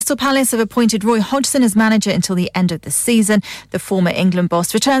Crystal Palace have appointed Roy Hodgson as manager until the end of the season. The former England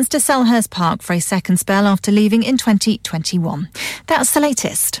boss returns to Selhurst Park for a second spell after leaving in 2021. That's the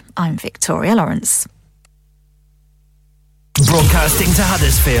latest. I'm Victoria Lawrence. Broadcasting to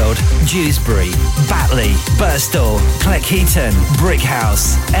Huddersfield, Dewsbury, Batley, Birstall, Cleckheaton,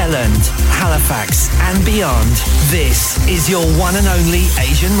 Brickhouse, Elland, Halifax and beyond. This is your one and only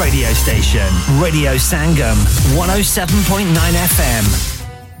Asian radio station, Radio Sangam, 107.9 FM.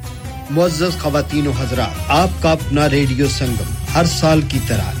 मुअज़्ज़ज़ ख़वातीन व हज़रात, आपका अपना radio संगम हर साल की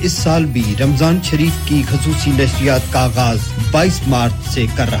तरह इस साल भी रमज़ान शरीफ की ख़ुसूसी नशरियात का आगाज़ 22 मार्च से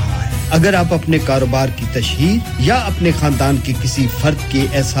कर रहा है। अगर आप अपने कारोबार की तशहीर या अपने खानदान के किसी फर्द के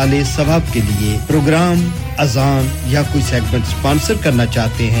एहसाले सवाब के लिए प्रोग्राम, अज़ान या कोई सेगमेंट स्पॉन्सर करना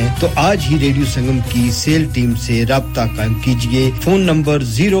चाहते हैं तो आज ही रेडियो संगम की सेल टीम से राब्ता कायम कीजिए। Phone number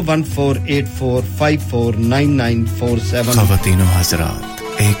 01484549947। ख़वातीन व हज़रात,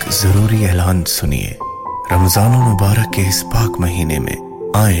 एक ज़रूरी ऐलान सुनिए। रमज़ान मुबारक के इस पाक महीने में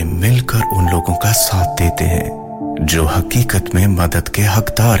आए मिलकर उन लोगों का साथ देते हैं जो हकीकत में मदद के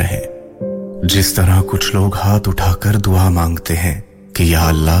हकदार हैं। जिस तरह कुछ लोग हाथ उठाकर दुआ मांगते हैं कि या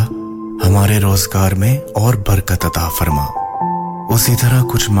अल्लाह हमारे रोजगार में और बरकत अता फरमा, उसी तरह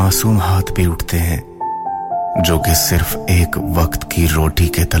कुछ मासूम हाथ भी उठते हैं जो कि सिर्फ एक वक्त की रोटी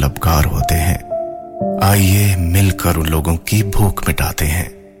के तलबगार होते हैं। आइए मिलकर उन लोगों की भूख मिटाते हैं।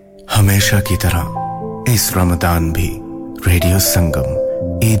 हमेशा की तरह इस रमजान भी रेडियो संगम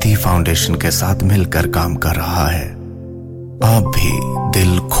ईदी फाउंडेशन के साथ मिलकर काम कर रहा है। आप भी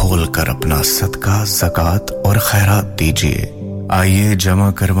दिल खोल कर अपना सदका, ज़कात और खैरात दीजिए। आइए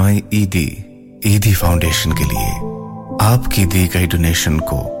जमा करवाएं ईदी फाउंडेशन के लिए। आपकी दी गई डोनेशन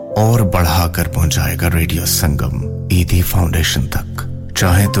को और बढ़ाकर पहुंचाएगा रेडियो संगम ईदी फाउंडेशन तक।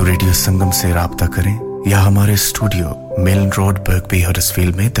 चाहे तो रेडियो संगम से राब्ता करें या हमारे स्टूडियो मिलन रोड, बर्कबी,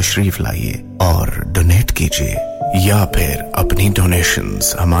 हडर्सफील्ड में तशरीफ लाइए और डोनेट कीजिए, या फिर अपनी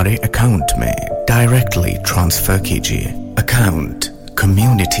डोनेशंस हमारे अकाउंट में डायरेक्टली ट्रांसफर कीजिए। Account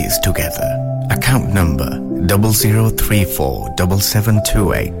Communities Together, account number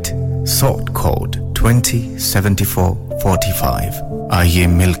 00347728, sort code 207445। आइए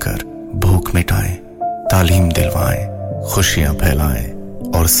मिलकर भूख मिटाएं, तालीम दिलवाएं, खुशियां फैलाएं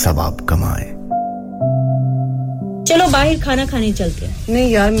और सवाब कमाएं। चलो बाहर खाना खाने चलते हैं।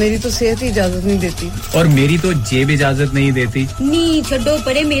 नहीं यार, मेरी तो सेहत ही इजाजत नहीं देती। और मेरी तो जेब इजाजत नहीं देती। नहीं छोड़ो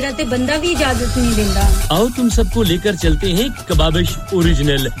परे, मेरा ते बंदा भी इजाजत नहीं देता। आओ तुम सबको लेकर चलते हैं कबाबिश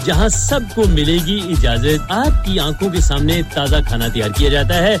ओरिजिनल, जहां सबको मिलेगी इजाजत। आपकी आंखों के सामने ताजा खाना तैयार किया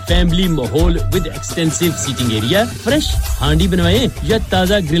जाता है। फैमिली माहौल with extensive seating area. Fresh handi बनवाएं या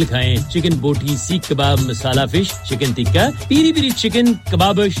ताजा ग्रिल खाएं। Chicken boti, seekh kebab, masala fish, chicken tikka, peri peri chicken.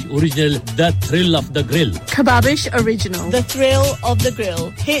 Kababish original, the thrill of the grill. Kababish Original. The thrill of the grill.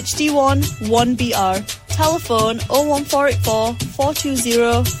 HD1 1BR. Telephone 01484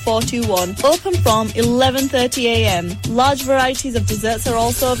 420 421. Open from 11:30 a.m. Large varieties of desserts are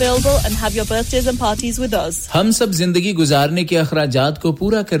also available and have your birthdays and parties with us. हम सब जिंदगी गुजारने के अखराजात को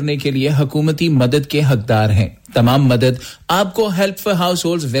पूरा करने के लिए हुकूमती मदद के हकदार हैं। तमाम मदद आपको हेल्प फॉर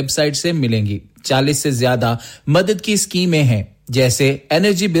हाउसहोल्ड्स वेबसाइट से मिलेंगी। 40 से ज्यादा मदद की स्कीमें हैं, जैसे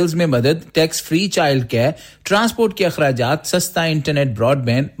एनर्जी बिल्स में मदद, tax free child care, transport के अखराजात, सस्ता इंटरनेट,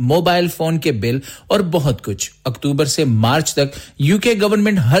 ब्रॉडबैंड, मोबाइल फोन के बिल और बहुत कुछ। अक्टूबर से मार्च तक यूके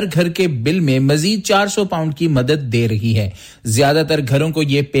गवर्नमेंट हर घर के बिल में मजीद 400 पाउंड की मदद दे रही है। ज्यादातर घरों को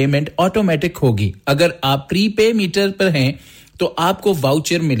ये पेमेंट ऑटोमेटिक होगी। अगर आप प्रीपे मीटर पर हैं तो आपको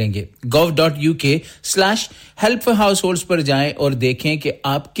वाउचर मिलेंगे। gov.uk/help for households पर जाएं और देखें कि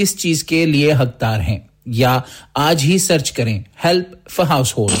आप किस चीज के लिए हकदार हैं, या आज ही सर्च करें हेल्प फॉर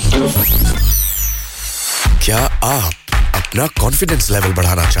हाउसहोल्ड। क्या आप अपना कॉन्फिडेंस लेवल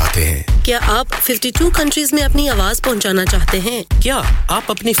बढ़ाना चाहते हैं? क्या आप 52 कंट्रीज में अपनी आवाज पहुंचाना चाहते हैं? क्या आप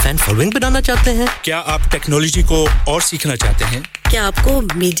अपनी फैन फॉलोइंग बनाना चाहते हैं? क्या आप टेक्नोलॉजी को और सीखना चाहते हैं? क्या आपको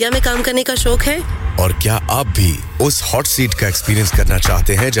मीडिया में काम करने का शौक है? और क्या आप भी उस हॉट सीट का एक्सपीरियंस करना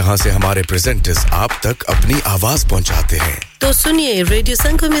चाहते हैं जहां से हमारे प्रेजेंटर्स आप तक अपनी आवाज पहुंचाते हैं? तो सुनिए, radio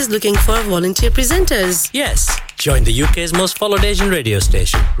Sangam is looking for volunteer presenters. Yes, join the UK's most followed Asian radio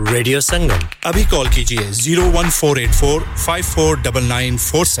station, Radio Sangam. अभी कॉल कीजिए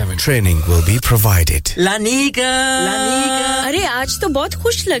 01484549947. Training will be provided. Lanika. अरे आज तो बहुत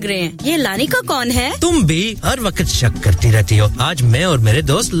खुश लग रहे हैं। ये लानिका कौन है? तुम भी हर वक्त शक करती रहती हो। आज आज मैं और मेरे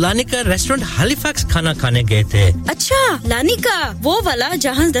दोस्त लानिका रेस्टोरेंट हैलिफैक्स खाना खाने गए थे अच्छा लानिका वो वाला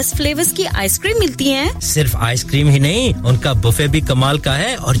जहां 10 फ्लेवर्स की आइसक्रीम मिलती है सिर्फ आइसक्रीम ही नहीं उनका बुफे भी कमाल का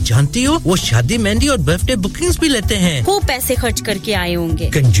है और जानती हो वो शादी मेहंदी और बर्थडे बुकिंग्स भी लेते हैं खूब पैसे खर्च करके आए होंगे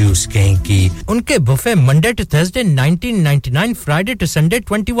कंजूस कहीं की उनके buffet Monday to Thursday 1999 Friday to Sunday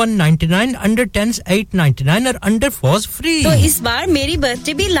 2199 under 10s 899 और अंडर 4s फ्री तो इस बार मेरी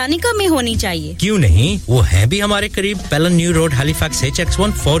बर्थडे भी लानिका में होनी चाहिए क्यों नहीं वो है भी हमारे करीब पेलन new road Halifax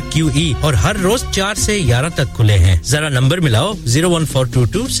HX1 4QE और हर रोज 4 से 11 तक खुले हैं जरा नंबर मिलाओ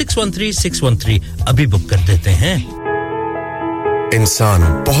 01422613613 अभी बुक कर देते हैं इंसान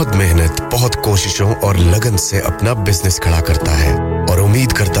बहुत मेहनत बहुत कोशिशों और लगन से अपना बिजनेस खड़ा करता है और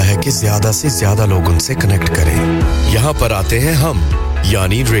उम्मीद करता है कि ज्यादा से ज्यादा लोग उनसे कनेक्ट करें यहाँ पर आते हैं हम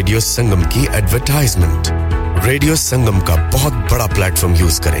यानी रेडियो संगम की एडवर्टाइजमेंट रेडियो संगम का बहुत बड़ा प्लेटफॉर्म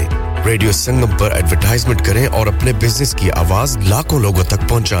यूज करें रेडियो संगम पर एडवर्टाइजमेंट करें और अपने बिजनेस की आवाज लाखों लोगों तक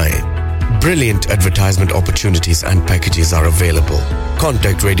पहुंचाएं Brilliant advertisement opportunities and packages are available.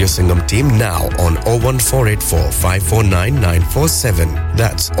 Contact Radio Singham team now on 01484 549 947.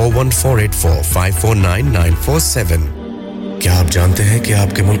 That's 01484 549 947. क्या आप जानते हैं कि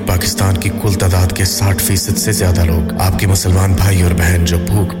आपके मुल्क पाकिस्तान की कुल तादाद के 60% से ज्यादा लोग आपके मुसलमान भाई और बहन जो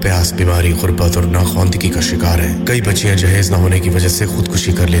भूख, प्यास, बीमारी, गुर्बत और नाखवानदगी का शिकार हैं। कई बच्चियां जहेज न होने की वजह से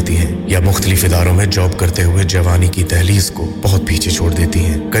खुदकुशी कर लेती हैं या मुख्तलिफ इदारों में जॉब करते हुए जवानी की दहलीज को बहुत पीछे छोड़ देती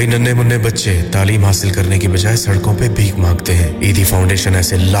हैं। कई नन्हे-मुन्ने बच्चे तालीम हासिल करने की बजाय सड़कों पे भीख मांगते हैं। ईदी फाउंडेशन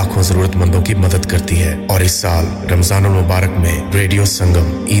ऐसे लाखों जरूरतमंदों की मदद करती है और इस साल रमजान उल मुबारक में रेडियो संगम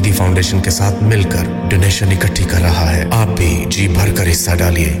ईदी फाउंडेशन के साथ मिलकर डोनेशन इकट्ठी कर रहा है। आप भी जी भरकर हिस्सा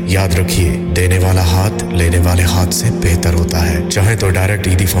डालिए याद रखिए देने वाला हाथ लेने वाले हाथ से बेहतर होता है चाहे तो डायरेक्ट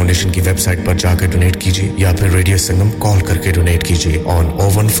ईदी फाउंडेशन की वेबसाइट पर जाकर डोनेट कीजिए या फिर रेडियो संगम कॉल करके डोनेट कीजिए ऑन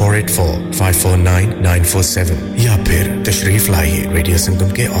 01484 549 947 या फिर तशरीफ लाइए रेडियो संगम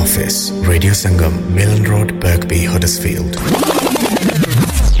के office radio Sangam Milan road Birkby Huddersfield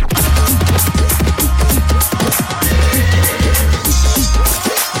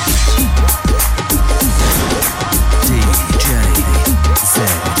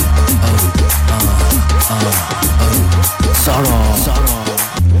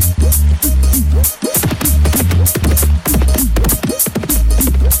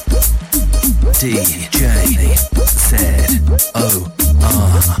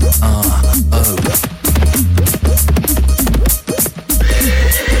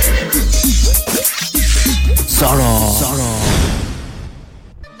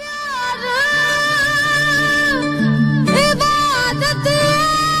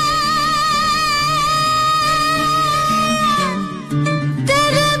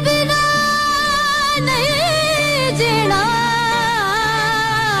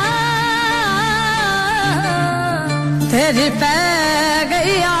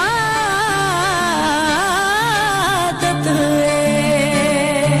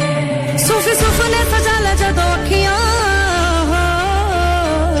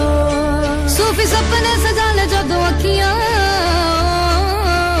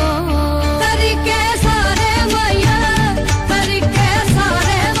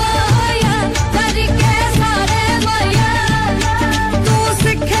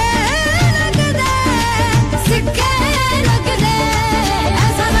सिक्खे लग दे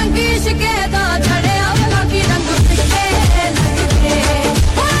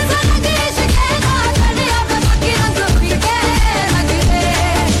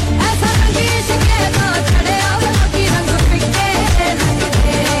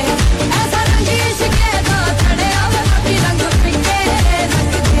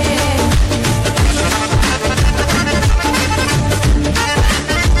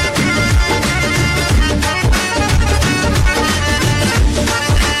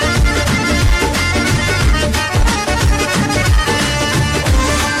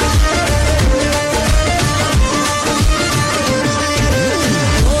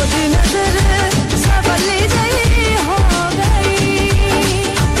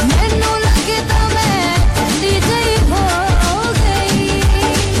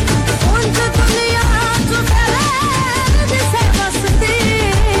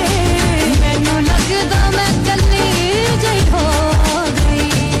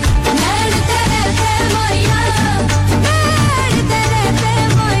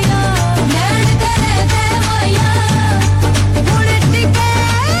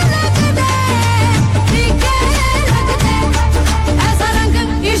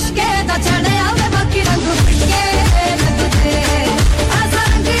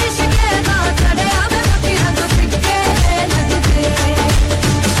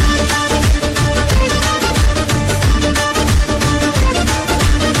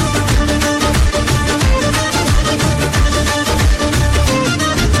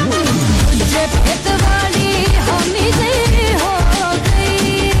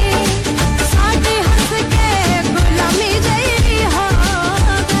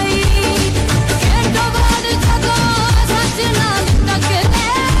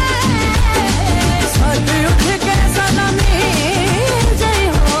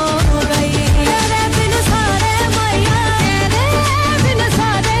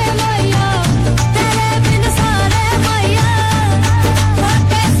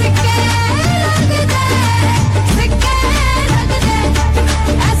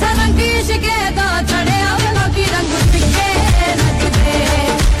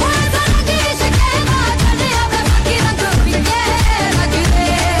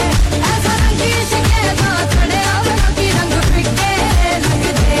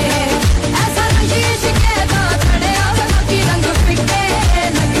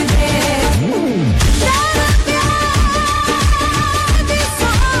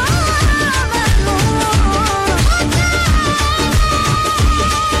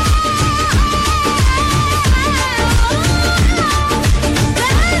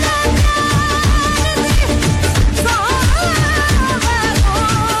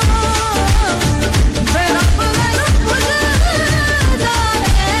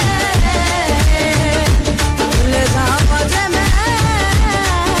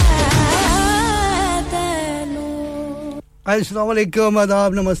अस्सलाम वालेकुम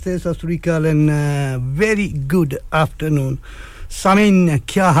आदाब नमस्ते सत श्री अकाल and very good afternoon Sameen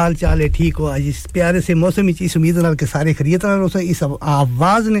क्या हाल चाल है ठीक हो आज इस प्यारे से मौसम में इस उम्मीद नाल के सारे खैरियत नाल हो इस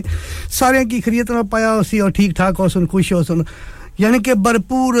आवाज ने सारे की खैरियत नाल पाया हो सी और ठीक ठाक हो सुन खुश हो सुन यानी कि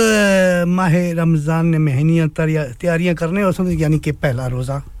भरपूर माह रमजान ने महीनियां तैयारियां करने हो सुन यानी कि पहला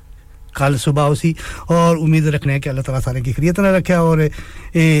रोजा कल सुबह उसी और उम्मीद रखने हैं कि अल्लाह ताला सारे की खैरियत ना रखे और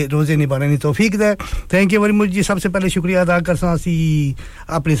ये रोजे निभाने की तौफीक दे थैंक यू वेरी मच जी सबसे पहले शुक्रिया अदा करसा सी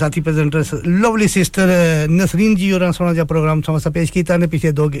अपने साथी presenters lovely sister Nasreen ji और सोना जा प्रोग्राम समझ पेश कीता ने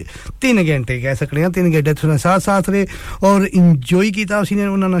पिछले 3 घंटे कह सकते हैं 3 घंटे सुना साथ साथ रहे और एंजॉय कीता उसी ने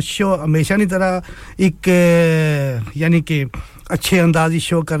उन्होंने शो हमेशा की तरह एक यानी कि अच्छे अंदाज़ी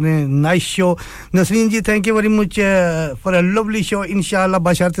शो करने nice show Nasreen ji thank you very much for a lovely show इंशाल्लाह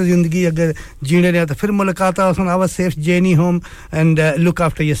बशर्ते जिंदगी अगर जीने रहे तो फिर मुलाकात हो our safe journey home and look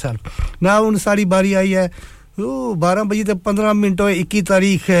after yourself now उन सारी बारी आई है 12 बजे तक 15 मिनट हो 21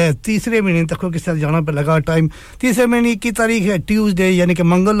 तारीख है तीसरे महीने तक किस तरह जाना पे लगा टाइम तीसरे महीने 21 तारीख है ट्यूसडे यानी कि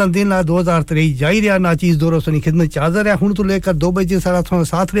मंगल दिन 2023 जा ही रहा ना चीज दोरो सुनी खिदमत हाजिर है हुन तो लेकर 2 बजे सारा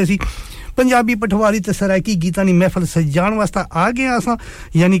साथ रहे सी पंजाबी पठवारी ते सरायकी गीतां दी महफिल सजाण वास्ते आ गए आसा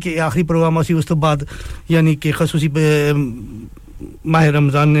यानी कि आखिरी प्रोग्राम असी उस तो बाद यानी कि खसूसी माह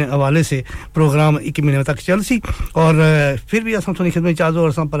रमजान ने हवाले से प्रोग्राम 1 महीने तक चल सी और फिर भी असां सुनी खिदमत चाहजो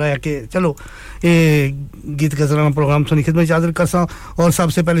और पर आया कि चलो ये गीत गजराना प्रोग्राम सुनी खिदमत चाहजर करसा और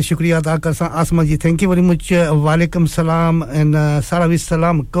सबसे पहले शुक्रिया अदा करसा Asma ji thank you very much वालेकुम सलाम एंड सारा भी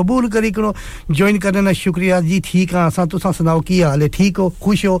सलाम कबूल करी करो ज्वाइन करने ना शुक्रिया जी ठीक है असां तुसा सुनाओ की हाल है ठीक हो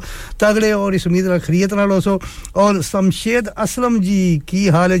खुश हो तगड़े हो और इस उम्मीद नाल खैरियत नाल हो और शमशेद असलम जी की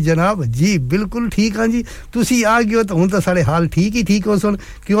हाल है जनाब जी बिल्कुल ठीक हां जी तुसी आ गए हो तो हुन तो सारे हाल ठीक हो सुन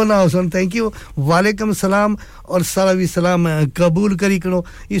क्यों ना हो सुन थैंक यू वालेकुम सलाम और सारा भी सलाम कबूल करी करो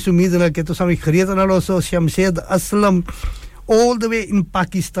इस उम्मीद ना कि तुसा भी खैरियत नाल हो Shamshed Aslam all the way in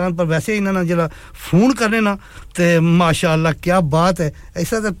Pakistan पर वैसे इन्होंने जरा फोन करने ना ते माशाअल्लाह क्या बात है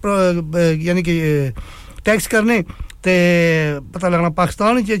ऐसा तो यानी कि टेक्स्ट करने ते पता लगना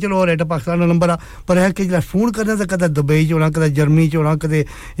पाकिस्तान च चलो रेट पाकिस्तान का नंबर आ पर है कि जरा फोन करने तो कदे दुबई च होना कदे जर्मनी च होना कदे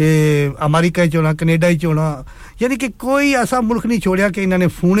अमेरिका च होना कनाडा च होना यानी कि कोई ऐसा मुल्क नहीं छोड़िया कि इन्होंने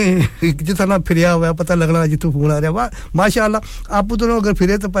फोन जितना ना फिरया हुआ पता लगना जितों फोन आ रहा वाह माशाअल्लाह आप तो अगर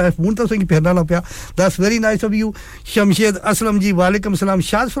फिरे तो फोन तो सही फिरना ना पिया that's very nice of you Shamshed Aslam ji वालेकुम सलाम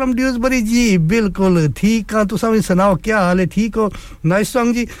शाद फ्रॉम ड्यूसबरी जी बिल्कुल ठीक हां तुसा भी सुनाओ क्या हाल है ठीक हो नाइस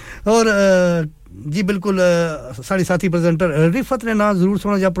सॉन्ग जी और जी बिल्कुल सारी साथी प्रेजेंटर रिफत ने ना जरूर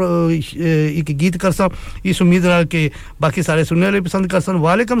सुना जा एक गीत करसा इस उम्मीद नाल के बाकी सारे सुनने वाले पसंद करसन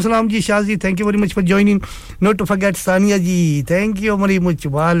वालेकुम सलाम जी Shah ji thank you very much for joining not to forget Sania ji thank you very much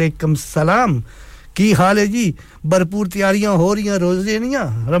वालेकुम सलाम की हाल है जी भरपूर तैयारियां हो रही हैं रोजे नहीं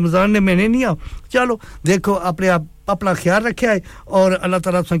रमजान ने महीने नहीं चलो देखो अपने आप अपना ख्याल रखा है और अल्लाह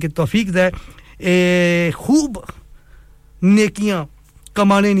ताला तुम की तौफीक दे खूब नेकियां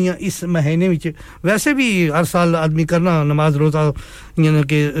कमाने नहीं इस महीने में वैसे भी हर साल आदमी करना नमाज रोजा यानी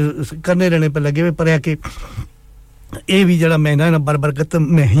कि करने रहने पे लगे हुए पर है कि ये भी जड़ा महीना है ना बरबरकत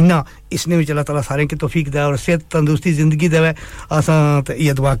महीना इसने भी अल्लाह ताला सारे की तौफीक दे और सेहत तंदुरुस्ती जिंदगी देवे आसा ते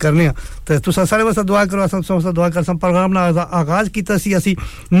ये दुआ करने ते तुसा सारे वास्ते दुआ करो आसा सब दुआ कर सब प्रोग्राम ना आगाज कीता सी असि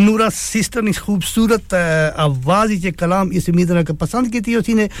नूरा सिस्टर ने खूबसूरत आवाज जे कलाम इस उम्मीद ना के पसंद कीती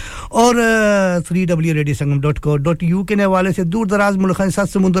उसी ने और www.radiosangam.co.uk के हवाले से दूर दराज मुल्क सात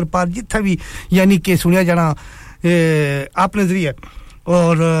समुंदर पार जिथा भी यानी कि सुनिया जाना आपने जरिए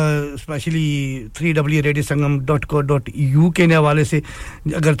और स्पेशली www.radiosangam.co.uk के हवाले से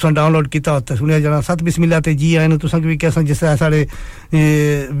अगर तुम डाउनलोड किया होता सुनिया जाना सत बिस्मिल्लाह ते जी आए तुसा भी कैसा जिस तरह सारे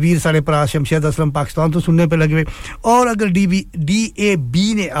वीर सारे भरा शमशेद असलम पाकिस्तान तो सुनने पे लगे हुए और अगर DAB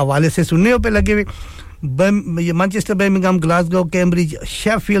ने हवाले से सुनने पे लगे हुए Manchester Birmingham Glasgow Cambridge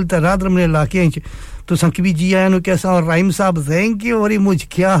Sheffield ते रादरम ने इलाके तो संकी भी जी आए कैसा और राइम साहब थैंक यू वेरी मच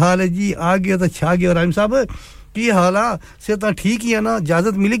क्या हाल है जी आ गया तो छा गया राइम साहब की हाला से तो ठीक ही है ना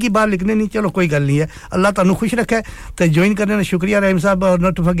इजाजत मिलेगी बाहर लिखने नहीं चलो कोई गल नहीं है अल्लाह तानू खुश रखे ते ज्वाइन करने का शुक्रिया रहीम साहब और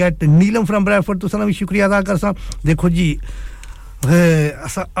not to forget Neelam from Bradford तुसा भी शुक्रिया अदा करसा देखो जी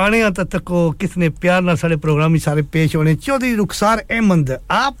असा आने तक को कितने प्यार ना सारे प्रोग्राम ही सारे पेश होने चौधरी रुखसार अहमद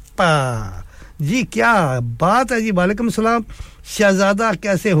आप जी क्या बात है जी वालेकुम सलाम शहजादा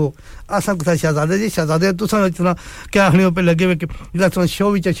कैसे हो असा कुछ शहजादे जी शहजादे तुसा इतना क्या हने पे लगे हुए कि जिला तुम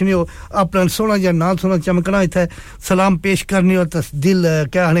शो विच अच्छनी हो अपना सोना या ना सोना चमकना इथे सलाम पेश करनी और दिल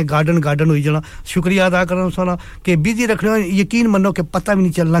क्या हने गार्डन हुई जाना शुक्रिया अदा करना सोना कि बिजी रखने यकीन मानो कि पता भी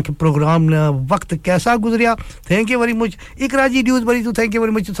नहीं चलना कि प्रोग्राम वक्त कैसा गुजरिया thank you very much Iqra ji news बड़ी तो थैंक यू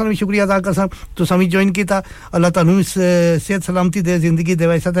वेरी मच तुसा शुक्रिया अदा कर तो समी ज्वाइन कीता अल्लाह तानू इस सेहत सलामती दे जिंदगी दे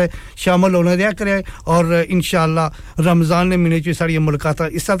वैसा ते शामिल होने दिया करे और इंशाअल्लाह रमजान ने महीने च सारी मुलाकात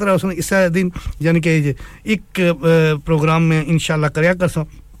इस तरह उसने इस दिन यानी कि एक प्रोग्राम में इंशाअल्लाह करया करसा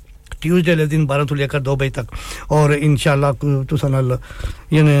ट्यूसडे ले दिन 12 से लेकर 2 बजे तक और इंशाअल्लाह तुसा नाल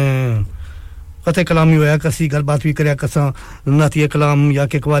यानी कते कलामी होया कसी गलबात भी करया कसा नातिया कलाम या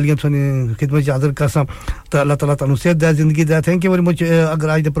के कवालियां सुने खिदमत हाजिर करसा तो अल्लाह ताला तानु सेहत दे जिंदगी दे थैंक यू वेरी मच अगर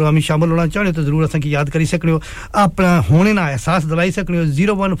आज दे प्रोग्राम में शामिल होना चाहते तो जरूर असन की याद करी सकने हो अपना होने ना एहसास दिलाई सकने हो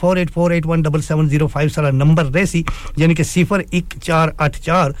 01484817705 सारा नंबर रहसी यानी कि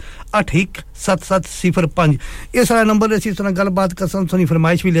 01484 817705 ये सारा नंबर रहसी सुना गलबात करसन सुनी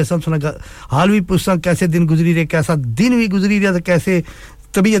फरमाइश भी लेसन सुना हाल भी पूछसा कैसे दिन गुजरी रहे कैसा दिन भी गुजरी रहा तो कैसे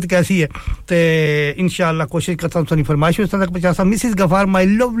तबीयत कैसी है ते इंशाअल्लाह कोशिश करता हूं सुनी फरमाइश उस तक पहुंचा Mrs Ghaffar my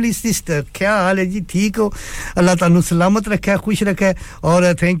lovely sister क्या हाल है जी ठीक हो अल्लाह तानु सलामत रखे खुश रखे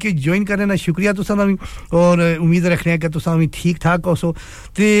और थैंक यू ज्वाइन करने ना शुक्रिया तुसा भी और उम्मीद रखने कि तुसा भी ठीक ठाक हो सो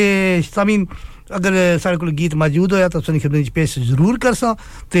ते सामीन अगर सारे को गीत मौजूद होया तो सुनी खिदमत पेश जरूर करसा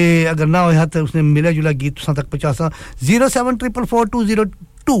ते अगर ना होया तो उसने मिला जुला गीत तुसा तक पहुंचासा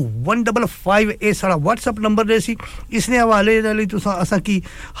 07444202155 ए सारा व्हाट्सएप नंबर रहसी इसने हवाले रली तुसा असा की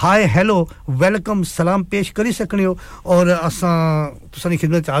हाय हेलो वेलकम सलाम पेश करी सकने हो और असा तुसा नी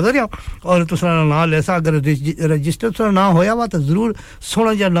खिदमत हाजिर है और तुसा नाम लेसा अगर रजिस्टर तुसा ना होया वा तो जरूर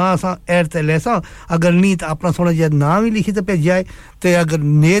सोना जा ना असा ऐड ते लेसा अगर नहीं तो अपना सोना जा नाम ही लिखी ते भेजाए ते अगर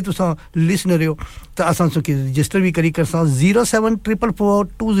ने तुसा लिसनर हो तो असा सो की रजिस्टर भी करी करसा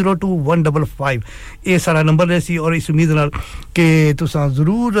 07444202155 ए सारा नंबर रहसी और इस उम्मीद नाल के तुसा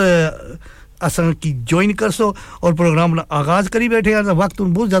जरूर असन की ज्वाइन कर सो और प्रोग्राम ना आगाज करी बैठे यार वक्त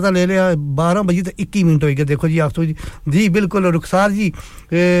बहुत ज्यादा ले लिया 12 बजे तक 21 मिनट हो गए देखो जी आप तो जी बिल्कुल रुखसार जी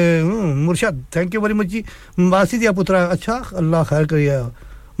मुर्शद थैंक यू वेरी मच जी मासी जी पुत्रा अच्छा अल्लाह खैर करिए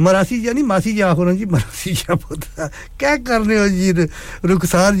मरासी जी नहीं मासी जी आखो ना जी मरासी जी पुत्रा क्या करने हो जी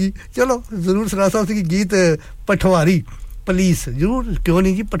रुखसार जी चलो जरूर सुना सा उसकी गीत पठवारी पुलिस जरूर क्यों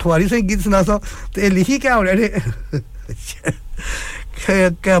नहीं जी पठवारी से गीत सुना सा तो लिखी क्या हो रहे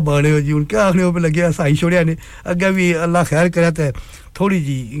क्या बने हो जी उनके आखने पे लगे साई छोड़िया ने अगे भी अल्लाह खैर करे तो थोड़ी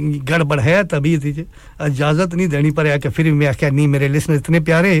जी गड़बड़ है तबीयत इजाजत नहीं देनी पर कि फिर मैं आख्या नहीं मेरे लिसनर इतने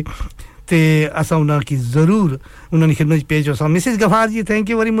प्यारे ते असा उन्हां की जरूर उन्होंने खिदमत पेश हो Mrs Gaffar ji thank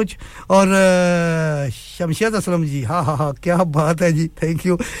you very much और शमशेद असलम जी हाँ क्या बात है जी थैंक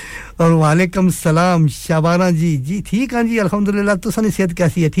यू और वालेकुम सलाम शाबाना जी ठीक है जी अल्हम्दुलिल्लाह तुसानी सेहत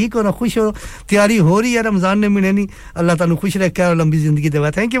कैसी है ठीक हो ना खुश हो तैयारी हो रही है रमजान ने महीने अल्लाह तानु खुश रखे और लंबी जिंदगी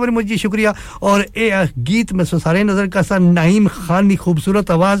देवे थैंक यू वेरी मच जी शुक्रिया और ए गीत में सारे नजर का सा नईम खान की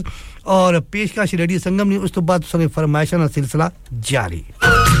खूबसूरत आवाज और पेशकश रेडियो संगम ने उस तो बाद तुसानी फरमाइशां दा सिलसिला जारी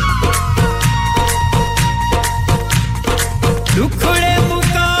दुखड़े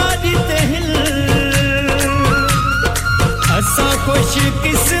मुका दिते हिल असा खुश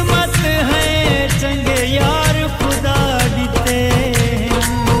किस्मत है चंगे यार खुदा दिते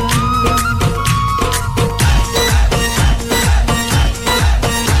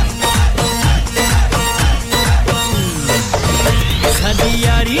साडी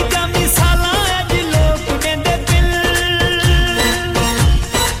यारी दा मिसाला अज लोग देंदे दिल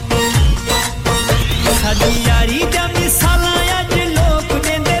साडी यारी दा मिसाला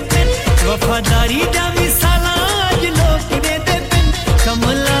वफादारी दा मिसाला आज लोग दे दे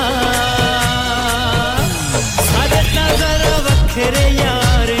कमला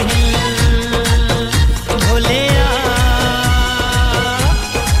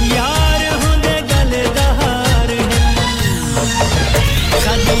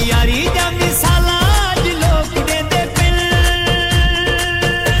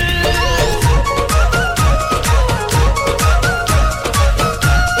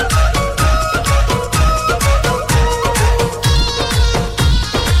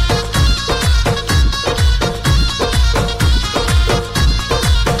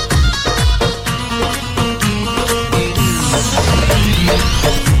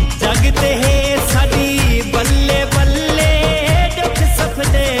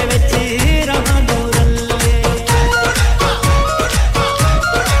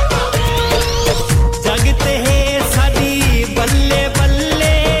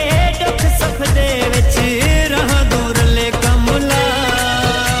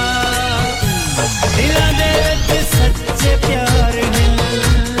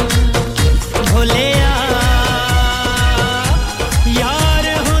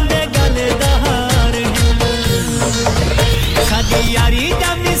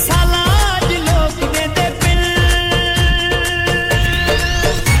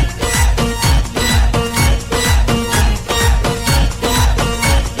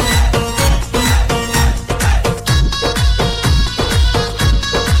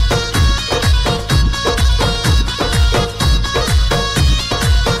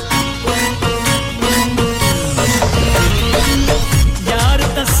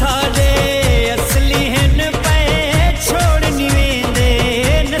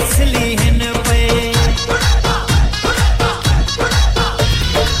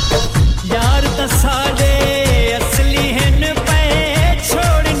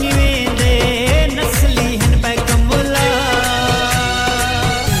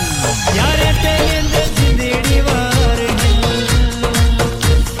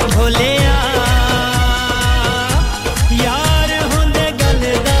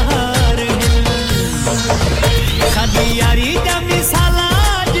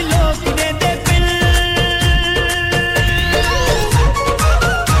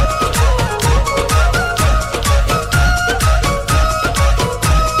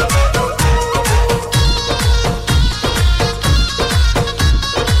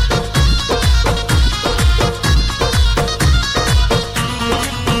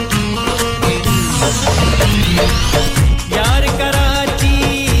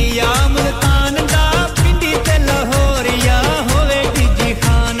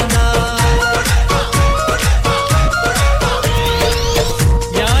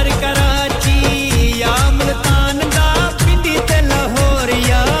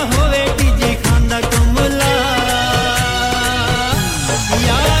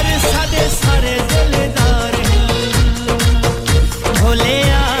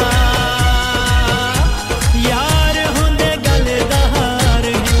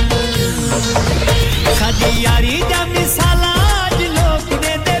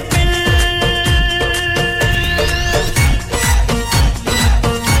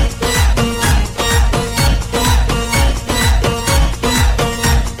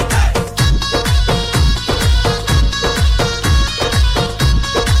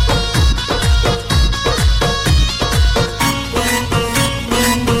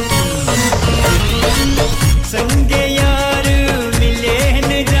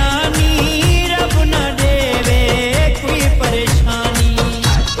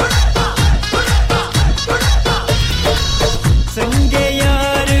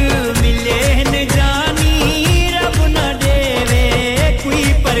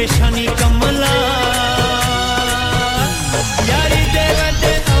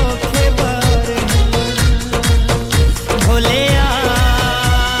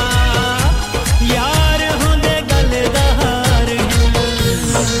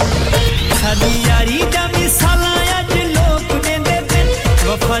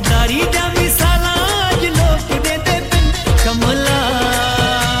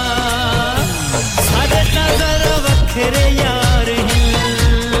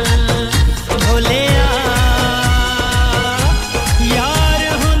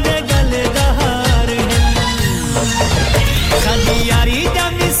यारी दा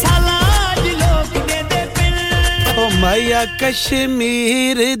मिसाला आज लोग देंदे पिल ओ मैया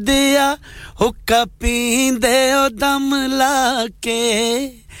कश्मीर दिया हुक्का पींदे ओ दम लाके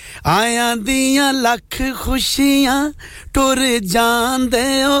आया दियां लख खुशियां टुर जांदे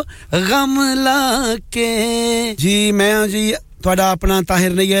ओ गम लाके जी मैं जी ਤੁਹਾਡਾ ਆਪਣਾ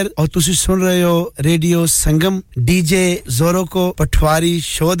ਤਾਹਿਰ ਨਈਰ ਔਰ ਤੁਸੀਂ ਸੁਣ ਰਹੇ ਹੋ ਰੇਡੀਓ ਸੰਗਮ ਡੀਜੇ ਜ਼ੋਰੋ ਕੋ ਪਟਵਾਰੀ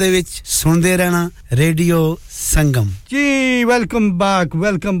ਸ਼ੋਅ ਦੇ ਵਿੱਚ ਸੁਣਦੇ ਰਹਿਣਾ ਰੇਡੀਓ संगम जी वेलकम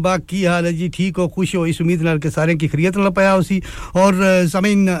बैक की हाल है जी ठीक हो खुश हो इस उम्मीद नाल के सारे की खैरियत नाल पाया उसी और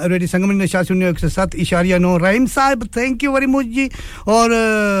सामीन रेडियो संगम ने 107.9 रहीम साहब थैंक यू वेरी मच जी और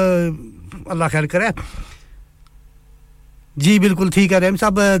अल्लाह खैर करे जी बिल्कुल ठीक है रहीम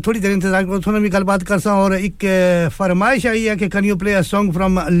साहब थोड़ी देर इंतजार करो थोड़ा भी गलबात करसा और एक फरमाइश आई है कि can you play a song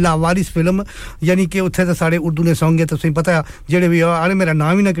from Lawaris film यानी कि उत्थे तो सारे उर्दू ने सॉन्ग है तो तुम्हें पता है जेड़े भी आने मेरा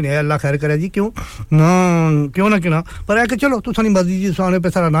नाम ही ना किने अल्लाह खैर करे जी क्यों ना किना पर है कि चलो तुसानी मर्जी जी साने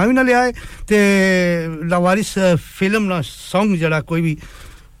पे सारा नाम ही ना लिया है ते लावारिस फिल्म ना सॉन्ग जड़ा कोई भी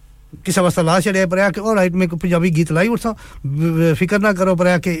किसी वास्ता ला छड़े पर है कि ऑलराइट मैं को पंजाबी गीत लाई उठसा फिकर ना करो पर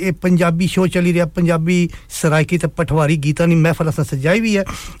है कि ये पंजाबी शो चली रहा पंजाबी सरायकी ते पटवारी गीतां नी महफिल असा सजाई हुई है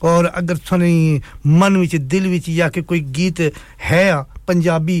और अगर थाने मन विच दिल विच या कि कोई गीत है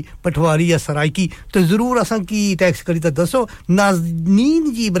पंजाबी पटवारी या सरायकी तो जरूर असा की टैक्स करी तो दसो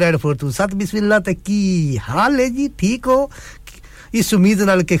नाज़नीन जी ब्रैडफोर्ड तू सत बिस्मिल्लाह ते की हाल है जी ठीक हो इस उम्मीद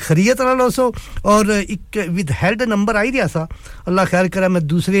नाल के खैरियत नाल होसो और एक विद हेल्ड नंबर आई रिया सा अल्लाह खैर करे मैं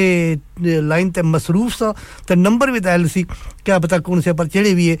दूसरे लाइन ते मसरूफ सा ते नंबर विद एल सी क्या पता कौन से पर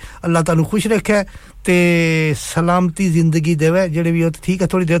चढ़े भी है अल्लाह तानु खुश रखे ते सलामती जिंदगी देवे जेड़े भी हो ठीक है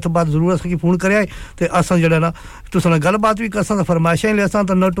थोड़ी देर तो बाद जरूर अस की फोन करे ते असा जड़ा ना तुसा गलबात भी करसा फरमाइशां लेसा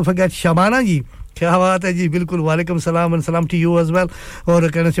तो not to forget Shabana ji क्या बात है जी बिल्कुल वालेकुम सलाम एंड सलाम टू यू एज वेल और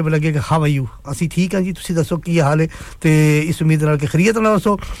कहने से लगे कि हाउ आर यू असि ठीक है जी तुसी दसो की हाल है ते इस उम्मीद नाल के खैरियत नाल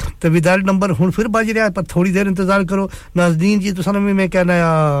दसो ते विदाउट नंबर हुन फिर बज रहा है पर थोड़ी देर इंतजार करो नाज़रीन जी तुसा ने मैं कहना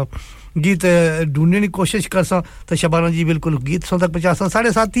गीत ढूंढने की कोशिश करसा तो शबाना जी बिल्कुल गीत सुन तक पहुंचासा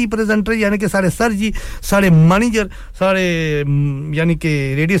सारे साथी प्रेजेंटर यानी कि सारे सर जी सारे मैनेजर सारे यानी कि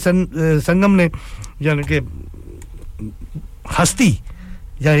रेडियो संगम ने यानी कि हस्ती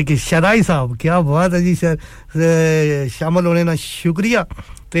यानी कि शराई साहब क्या बात है जी सर शामिल होने ना शुक्रिया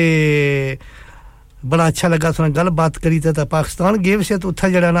ते बड़ा अच्छा लगा सुना गल बात करी तो पाकिस्तान गेम से तो उठा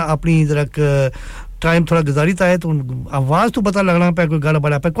जड़ा ना अपनी जरा टाइम थोड़ा गुजारी था है तो आवाज तो पता लगना पे कोई गल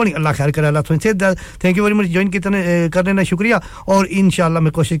बड़ा पे कोई अल्लाह खैर करे अल्लाह तुझे thank you very much join करने ना शुक्रिया और इंशाल्लाह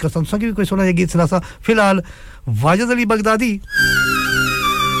मैं कोशिश करता हूं कि कोई सुना ये गीत सुनासा फिलहाल वाजिद अली बगदादी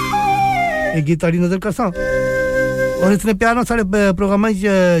ये गीत आड़ी नजर करसा और इतने प्यार ना सारे प्रोग्राम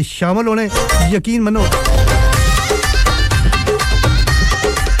में शामिल होने यकीन मनो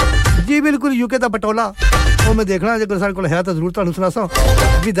जी बिल्कुल यूके दा पटोला ਉਹ ਮੈਂ ਦੇਖਣਾ ਜੇ ਕੋਈ ਸਾਡੇ ਕੋਲ ਹੈ ਤਾਂ ਜ਼ਰੂਰ ਤੁਹਾਨੂੰ ਸੁਣਾਸਾਂ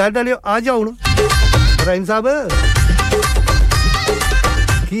ਵੀ ਦਰ ਡਾਲਿਓ ਆ ਜਾਓ ਹੁਣ ਰਾਈਮ ਸਾਹਿਬ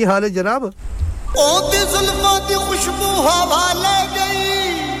ਕੀ ਹਾਲ ਹੈ ਜਨਾਬ ਉਹਦੀ ਜ਼ੁਲਫਾਂ ਦੀ ਖੁਸ਼ਬੂ ਹਵਾ ਲੈ ਗਈ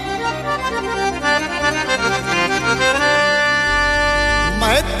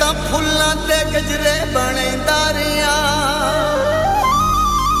ਮੈਂ ਤਾਂ ਫੁੱਲਾਂ ਤੇ ਗਜਰੇ ਬਣਾਉਂਦਾ ਰਿਆਂ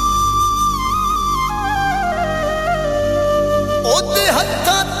ਉਹਦੇ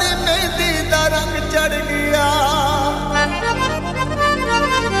ਹੱਥਾਂ ਤੇ ਮਹਿੰਦੀ ਦਾ ਰੰਗ ਚੜ ਗਿਆ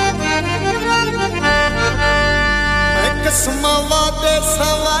ਮੈਂ ਕਿਸਮਾਂ ਵਾਦੇ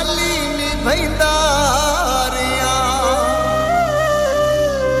ਸਵਾਲੀ ਨਿਭਾਉਂਦਾ ਰਿਆਂ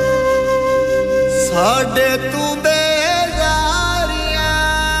ਸਾਡੇ ਤੂੰ ਬੇਜ਼ਾਰੀਆਂ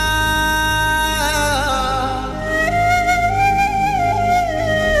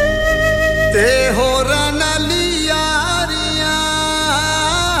ਤੇ ਹੋਰਾਂ ਨਾਲ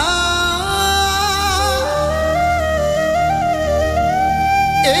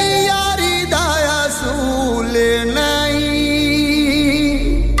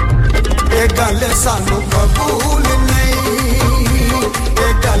गल सानू कबूल नहीं ये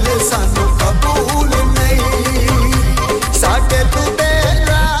गल सानू कबूल नहीं साडे तू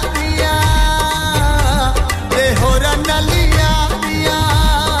बेरादियां ते होरा नलियां दियां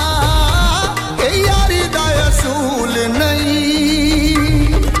ए यारी दा असूल नहीं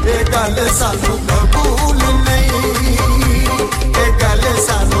ये गल सानू कबूल नहीं ये गल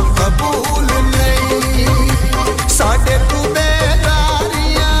सानू कबूल नहीं साडे तू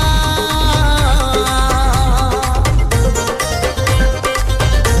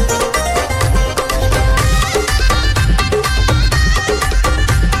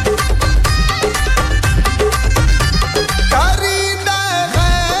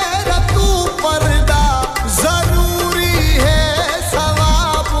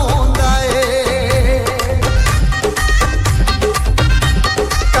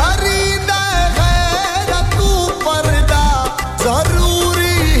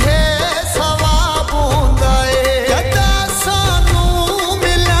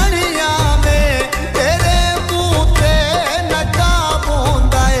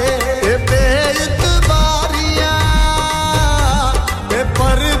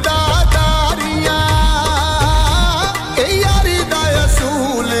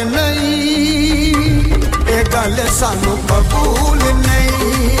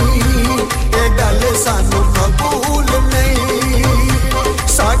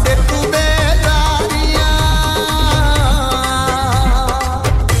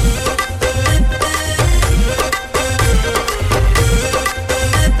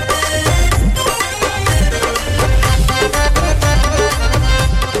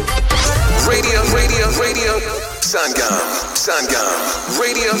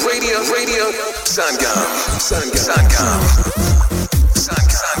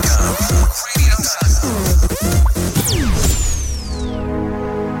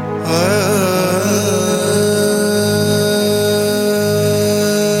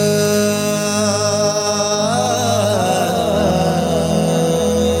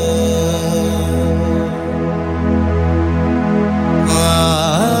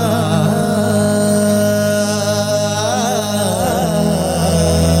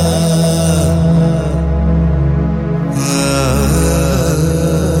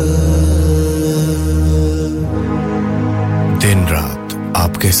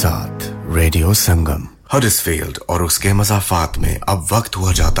संगम हडर्सफील्ड और उसके मज़ाफ़ात में अब वक्त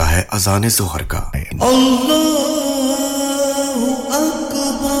हुआ जाता है अज़ान ज़ोहर का अल्लाहु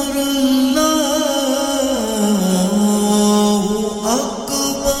अकबर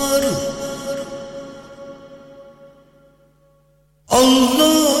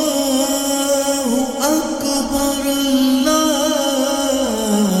अल्लाहु अकबर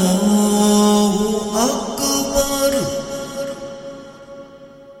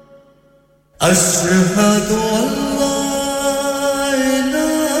أشهد أن لا إله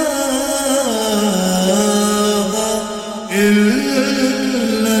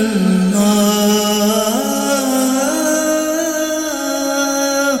إلا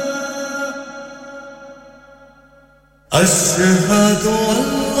الله أشهد أن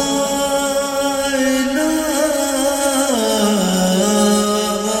لا إله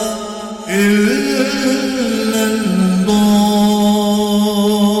إلا الله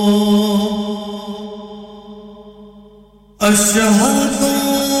أشهد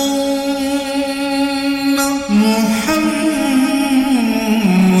أن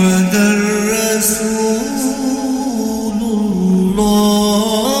محمدًا رسول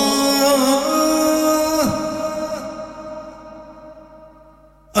الله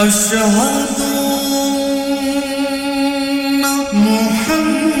أشهد أن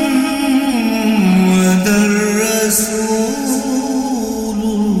محمدًا رسول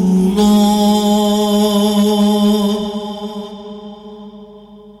الله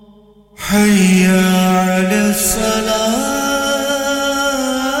حي على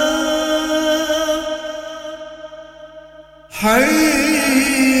الصلاة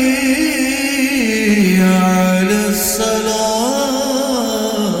حي على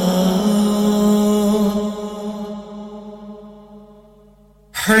الصلاة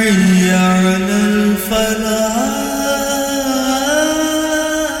حي على الفلاح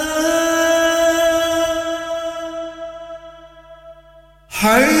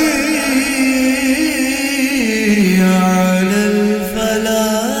حي على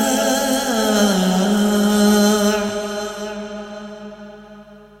الفلاح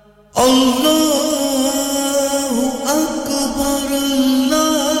الله أكبر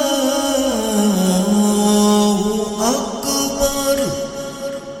الله أكبر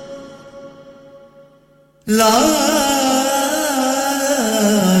لا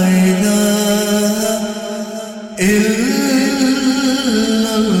إله إلا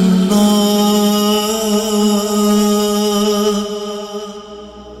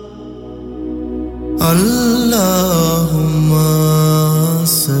الله اللهم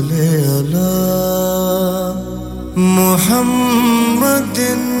صل على محمد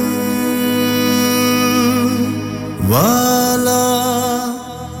وعلى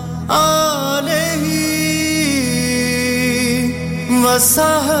آله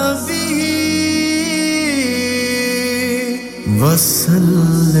وصحبه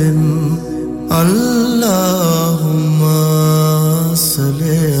وسلم اللهم صل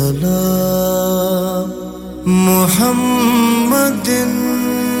على محمد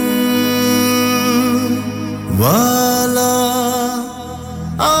وعلى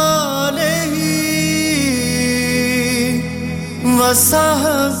آله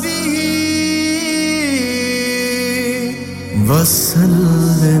وصحبه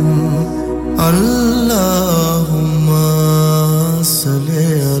وسلم اللهم صل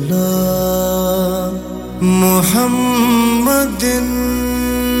على محمد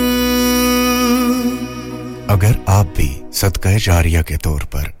अगर आप भी सदका जारिया के तौर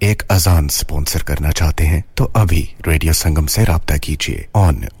पर एक अजान स्पॉन्सर करना चाहते हैं तो अभी रेडियो संगम से राब्ता कीजिए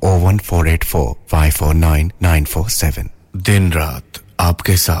ऑन 01484549947 दिन रात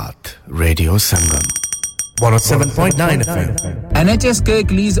आपके साथ radio Sangam 107.9 FM NHS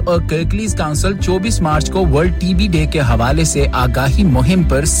Kirklees और कर्कलीज काउंसिल 24 मार्च को वर्ल्ड टीबी डे के हवाले से आगाही मुहिम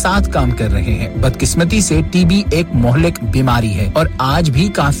पर साथ काम कर रहे हैं। बदकिस्मती से टीबी एक मोहलिक बीमारी है और आज भी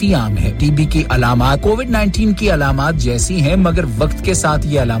काफी आम है। टीबी की अलामात कोविड-19 की अलामात जैसी हैं, मगर वक्त के साथ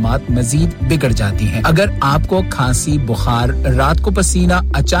ये अलामात मजीद बिगड़ जाती हैं। अगर आपको खांसी, बुखार, रात को पसीना,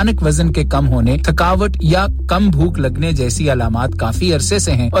 अचानक वजन के कम होने, थकावट या कम भूख लगने जैसी अलामात काफी अरसे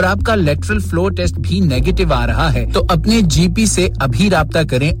से हैं और आपका लेटरल फ्लो टेस्ट भी नेगेटिव आ रहा है, तो अपने जीपी से अभी राब्ता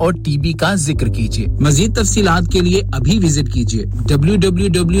करें और टीबी का जिक्र कीजिए। मजीद तफसीलात के लिए अभी विजिट कीजिए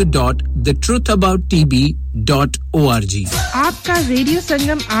www.thetruthabouttb.org। आपका रेडियो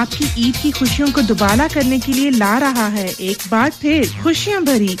संगम आपकी ईद की खुशियों को दुबारा करने के लिए ला रहा है एक बार फिर खुशियां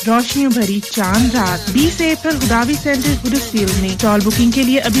भरी, रोशनियों भरी चांद रात 20 अप्रैल गुदावी सेंटर हुडर्सफील्ड में। टॉल बुकिंग के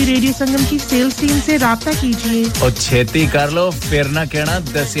लिए अभी रेडियो संगम की सेल्स टीम से राब्ता कीजिए और छेती कर लो, फिर ना कहना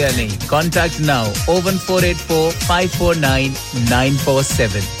दसिया नहीं। Contact now 01484 549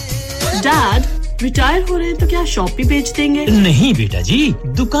 947। डैड रिटायर हो रहे हैं तो क्या शॉप भी बेच देंगे? नहीं बेटा जी,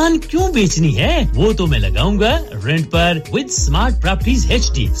 दुकान क्यों बेचनी है? वो तो मैं लगाऊंगा रेंट पर with smart properties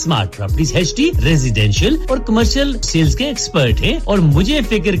HD. Smart properties HD residential और कमर्शियल सेल्स के एक्सपर्ट हैं और मुझे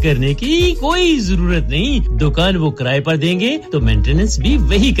फिक्र करने की कोई जरूरत नहीं। दुकान वो किराए पर देंगे तो मेंटेनेंस भी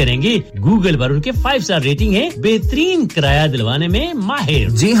वही करेंगे। गूगल पर उनके 5 स्टार रेटिंग है, बेहतरीन किराया दिलवाने में माहिर।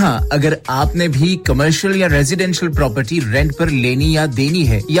 जी हाँ, अगर आपने भी कमर्शियल या रेजिडेंशियल प्रॉपर्टी रेंट पर लेनी या देनी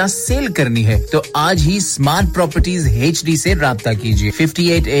है या सेल करनी है तो आज ही स्मार्ट प्रॉपर्टीज एचडी से राब्ता कीजिए।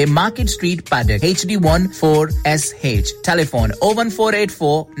 58A market street, Paddock, HD14SH। Telephone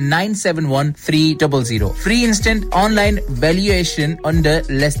 01484 971 300। Free instant online valuation under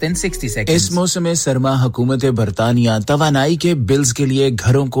less than 60 seconds. इस मौसम सरमा हुकूमत बरतानिया तवानाई के बिल्स के लिए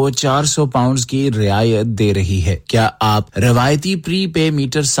घरों को 400 पाउंड की रियायत दे रही है। क्या आप रवायती प्री पे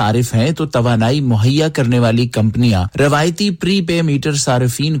मीटर सारिफ हैं तो तवानाई मुहैया करने वाली कंपनियां रवायती प्री पे मीटर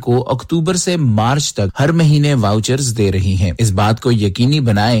सारिफीन को अक्टूबर से मार्च तक हर महीने वाउचर्स दे रही हैं। इस बात को यकीनी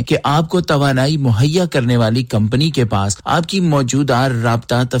बनाएं कि आपको तवानाई मुहैया करने वाली कंपनी के पास आपकी मौजूदा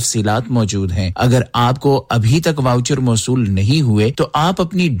राब्ता तफसीलात मौजूद हैं। अगर आपको अभी तक वाउचर मौसूल नहीं हुए तो आप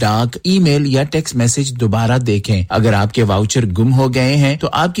अपनी डाक, ईमेल या टेक्स्ट मैसेज दोबारा देखें। अगर आपके वाउचर गुम हो गए हैं तो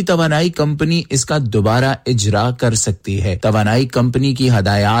आपकी तवानाई कंपनी इसका दोबारा इजरा कर सकती है। तवानाई कंपनी की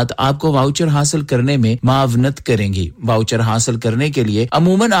हदायत आपको वाउचर हासिल करने में मावनत करेंगी। वाउचर हासिल करने के लिए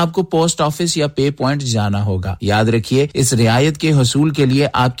अमूमन आपको पोस्ट ऑफिस या पे पॉइंट जाना होगा। याद रखिए, इस रियायत के हुसूल के लिए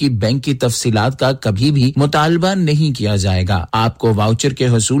आपकी बैंक की तफसीलात का कभी भी मुतालबा नहीं किया जाएगा। आपको वाउचर के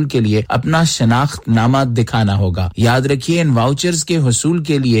हुसूल के लिए अपना शनाख्तनामा दिखाना होगा। याद रखिए, इन वाउचर्स के हुसूल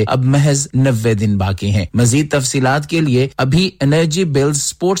के लिए अब महज 90 दिन बाकी हैं। मजीद तफसीलात के लिए अभी एनर्जी बिल्स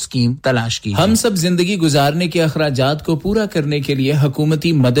सपोर्ट स्कीम तलाश की। हम सब जिंदगी गुजारने के अखराजात को पूरा करने के लिए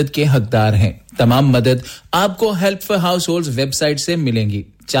हुकूमती मदद के हकदार हैं। तमाम मदद आपको help for households website से मिलेंगी।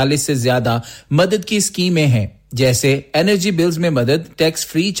 40 से ज्यादा मदद की स्कीमें हैं, जैसे एनर्जी बिल्स में मदद, tax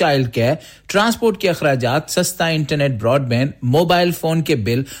free child care, transport के अखराजात, सस्ता इंटरनेट ब्रॉडबैंड, मोबाइल फोन के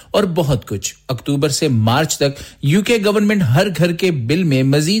बिल और बहुत कुछ। अक्टूबर से मार्च तक यूके गवर्नमेंट हर घर के बिल में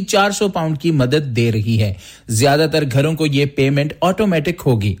मजीद 400 पाउंड की मदद दे रही है। ज्यादातर घरों को ये पेमेंट ऑटोमेटिक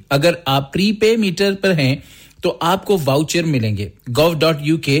होगी। अगर आप प्री पे मीटर पर हैं तो आपको वाउचर मिलेंगे।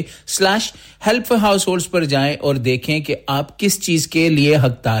 gov.uk/help for households पर जाएं और देखें कि आप किस चीज के लिए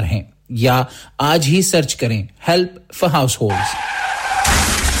हकदार हैं, या आज ही सर्च करें हेल्प फॉर हाउसहोल्ड्स।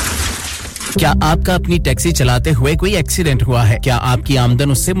 क्या आपका अपनी टैक्सी चलाते हुए कोई एक्सीडेंट हुआ है? क्या आपकी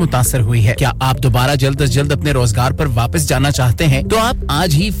आमदन उससे मुतासर हुई है? क्या आप दोबारा जल्द से जल्द अपने रोजगार पर वापस जाना चाहते हैं? तो आप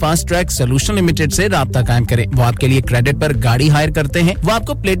आज ही फास्ट ट्रैक सोल्यूशन लिमिटेड से राब्ता कायम करें। वो आपके लिए क्रेडिट पर गाड़ी हायर करते हैं। वो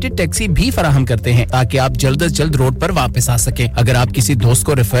आपको प्लेटेड टैक्सी भी फराहम करते हैं ताकि आप जल्द से जल्द रोड पर वापस आ सके। अगर आप किसी दोस्त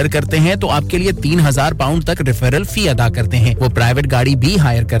को रेफर करते हैं तो आपके लिए 3000 पाउंड तक रेफरल फी अदा करते हैं। वो प्राइवेट गाड़ी भी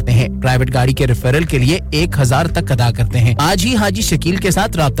हायर करते हैं। प्राइवेट गाड़ी के रेफरल के लिए 1000 तक अदा करते हैं। आज ही हाजी शकील के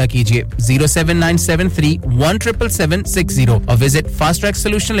साथ राब्ता कीजिए 07973-177760 और visit fast track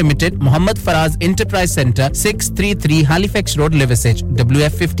solution limited, Mohammad Faraz enterprise centre, 633 Halifax road, Liversedge,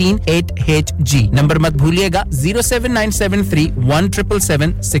 WF15 8HG। Number मत भूलिएगा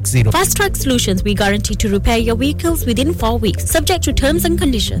 07973-177760। Fast Track Solutions, we guarantee to repair your vehicles within 4 weeks, subject to terms and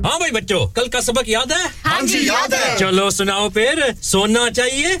conditions. हाँ भाई बच्चों, कल का सबक याद है? हाँ जी याद है। चलो सुनाओ फिर। सोना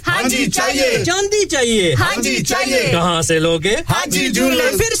चाहिए? हाँ जी चाहिए। चांदी चाहिए? हाँ जी चाहिए। कहाँ से लोगे? हाजी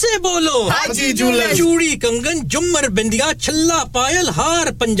जूलर्स। फिर से बोलो। हाजी जूलर्स। चूड़ी, कंगन, जुमर, बिंदिया, छल्ला, पायल,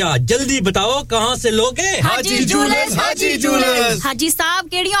 हार, पंजा, जल्दी बताओ कहाँ से लोगे? हाजी जूलर्स। हाजी जूलर्स। हाजी साहब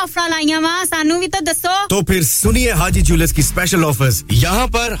केड़ी ऑफर लाईया वा सानू भी तो दसो। तो फिर सुनिए हाजी जूलर्स की स्पेशल ऑफर्स। यहाँ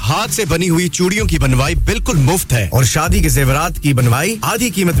पर हाथ से बनी हुई चूड़ियों की बनवाई बिल्कुल मुफ्त है और शादी के जेवरात की बनवाई आधी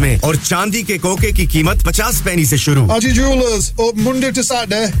कीमत में और चांदी के कोके की कीमत 50 पैसे से शुरू Haji Jewelers open Monday to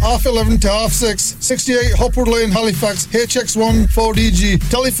Saturday half 11 to half 6 68 Hopwood Lane Halifax HX1 4DG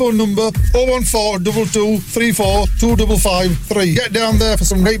telephone number 01422342553 get down there for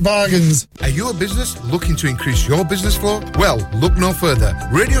some great bargains. Are you a business looking to increase your business flow? Well, look no further.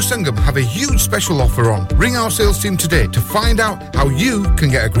 Radio Sangam have a huge special offer on. Ring our sales team today to find out how you can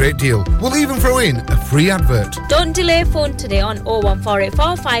get a great deal. We'll even throw in a free advert. Don't delay, phone today on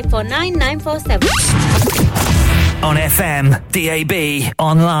 01484 549 947. On FM, DAB,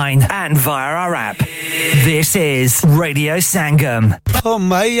 online and via our app. This is Radio Sangam. Oh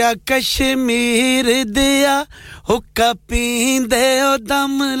Maya Kashmir diya hukka peende o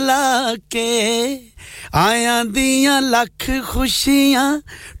dam la ke आया दियां लख खुशियां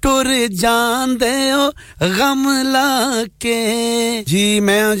टुर जांदे ओ गम लाके जी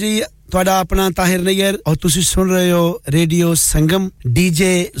मैं जी ਤੁਹਾਡਾ ਆਪਣਾ ਤਾਹਿਰ ਨਈਰ ਔਰ ਤੁਸੀਂ ਸੁਣ ਰਹੇ ਹੋ ਰੇਡੀਓ ਸੰਗਮ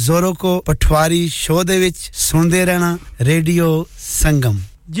ਡੀਜੇ ਜ਼ੋਰੋ ਕੋ ਪਠਵਾਰੀ ਸ਼ੋ ਦੇ ਵਿੱਚ ਸੁਣਦੇ ਰਹਿਣਾ ਰੇਡੀਓ ਸੰਗਮ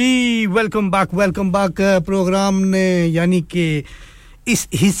जी वेलकम बैक प्रोग्राम ने यानी कि इस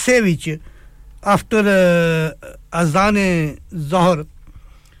हिस्से विच आफ्टर अज़ान ज़ोहर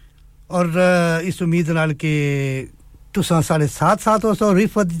और इस उम्मीद नाल के तुसां साढ़े साथ हो सो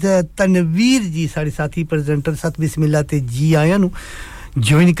रिफत तनवीर जी साढ़े साथी प्रेजेंटर सत बिस्मिल्लाह ते जी आया नु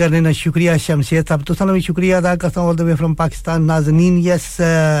ज्वाइन करने ना शुक्रिया शमशेर साहब तुसां भी शुक्रिया अदा करता all the way from Pakistan Nazneen yes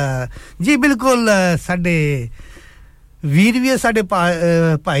जी बिल्कुल साडे वीर भी है साडे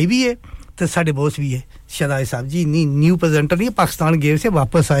भाई भी है ते साडे बॉस भी है शदाई साहब जी न्यू प्रेजेंटर नहीं पाकिस्तान गेम से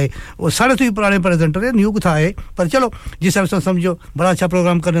वापस आए और सारे तो पुराने प्रेजेंटर है न्यू कुथा आए पर चलो जिस तरह से समझो बड़ा अच्छा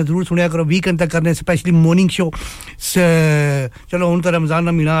प्रोग्राम करना जरूर सुनिया करो वीकेंड तक करने स्पेशली मॉर्निंग शो चलो उन तो रमजान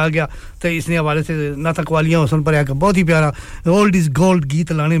का महीना आ गया तो इसने हवाले से ना तक वालियां हुसन पर आकर बहुत ही प्यारा ओल्ड इज गोल्ड गीत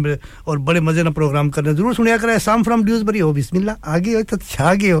लाने में और बड़े मजे ना प्रोग्राम करना जरूर सुनिया करें साम फ्रॉम ड्यूसबरी हो बिस्मिल्लाह आगे हो तो छा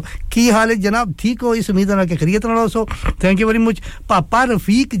गए हो की हाल है जनाब ठीक हो इस उम्मीद ना के खैरियत ना हो so thank you very much पापा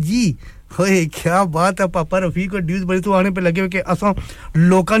रफीक जी होए क्या बात है पापा रफीक और ड्यूस बड़ी तो आने पे लगे कि असा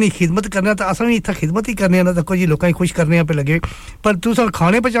लोकां दी खिदमत करना तो असा भी इत्थे खिदमत ही करने ना देखो जी लोकां दी खुश करने पे लगे पर तुसा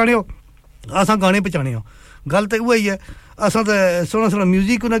खाने पचाने हो असा गाने पचाने हो गल तो वही है असा तो सोना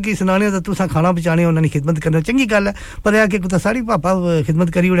म्यूजिक ना की सुनाने तो तुसा खाना पचाने उन्हां दी खिदमत करना चंगी गल है पर है कि कुछ सारी पापा खिदमत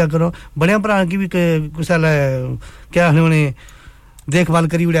करी उड़िया करो बड़े भरा की भी कुछ क्या होने देखभाल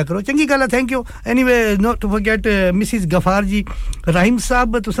करी उड़िया करो चंगी गल है thank you anyway not to forget Mrs Gaffar ji Rahim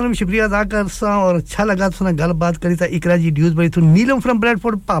sahib तुसां भी शुक्रिया अदा करसा और अच्छा लगा तुसां गल बात करी ता इकरा जी ड्यूस बड़ी तो नीलम फ्रॉम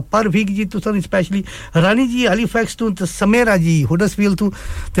ब्रेडफोर्ड पापा रफीक जी तुसां स्पेशली रानी जी हैलिफैक्स तो समेरा जी हुडर्सफील्ड तो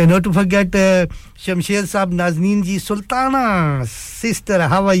not to forget Shamsher sahib Nazneen ji Sultana sister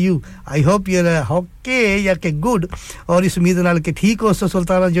how are you I hope you are okay yeah के गुड और इस उम्मीद नाल के ठीक हो सो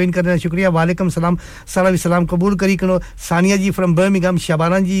सुल्ताना ज्वाइन करने शुक्रिया वालेकुम सलाम सारा भी सलाम कबूल करी करो सानिया जी फ्रॉम बर्मिंघम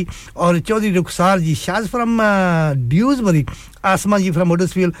शबाना जी और Chaudhary Rukhsar ji Shaz from Dewsbury Asma ji from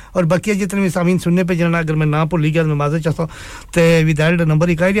Huddersfield और बाकी जितने भी सामीन सुनने पे जाना अगर मैं ना भूल गया मैं माजरत चाहता ते विदाउट नंबर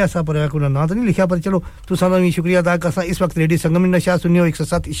ही कह दिया सा पर कोई ना तो नहीं लिखा पर चलो तुसां भी शुक्रिया अदा करसा इस वक्त रेडियो संगम में नशा सुनियो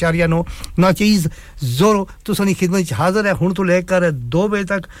 107.9 ना चीज जोरो तुसां दी खिदमत में हाजिर है हुन तो लेकर 2 बजे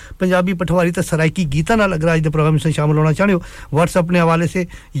तक पंजाबी पठवारी ते सराइकी गीता नाल अगर आज दे प्रोग्राम में शामिल होना चाहते हो व्हाट्सएप ने हवाले से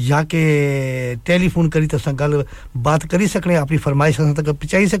या के टेलीफोन करी तुसां गल बात करी सकने अपनी फरमाइश तक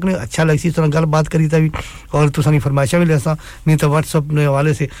पहुंचाई सकने अच्छा लगसी तुसां गल बात करी ता भी और तुसां दी फरमाइश भी लेसा नहीं तो व्हाट्सएप ने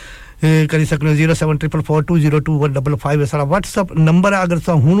हवाले से करी सकने 07444201555 सारा व्हाट्सएप नंबर है अगर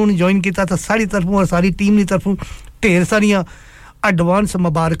तुसां हुन ज्वाइन कीता तो सारी तरफों और सारी टीम दी तरफों ढेर सारियां एडवांस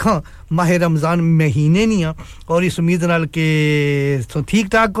मुबारकां माह रमजान महीने निया और इस उम्मीद नाल के तो ठीक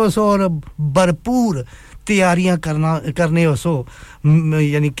ठाक हो सो और भरपूर तैयारियां करने हो सो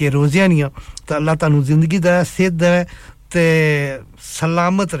यानी कि रोज़ियां निया तो अल्लाह तानू जिंदगी दे सेहत दे ते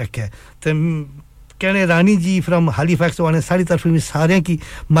सलामत रखे ते कहने रानी जी फ्रॉम हैलिफैक्स वाले सारी तरफ में सारे की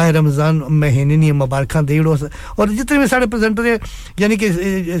माह रमजान महीने ने मुबारकां देड़ो और जितने भी सारे प्रेजेंटर है यानी कि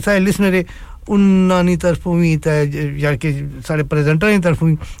सारे लिसनर है उन्नानी तरफों भी यानी कि सारे प्रेजेंटर की तरफों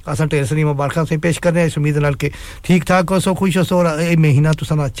भी असा ढेर सारी मुबारकां से पेश कर रहे हैं इस उम्मीद नाल के ठीक ठाक हो सो खुश हो सो और ये महीना तो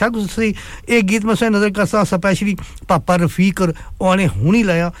सना अच्छा गुजरी एक गीत में से नजर करसा स्पेशली पापा रफीक और ओने हुनी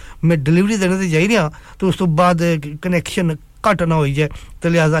लाया मैं डिलीवरी देने ते जाई रहा तो उस तो बाद कनेक्शन कट ना हो जाए तो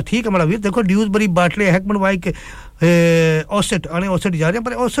लिहाजा ठीक है मेरा वीर देखो ड्यूस बड़ी बाटले हैकमन वाइक ऑसेट आने ऑसेट जा रहे हैं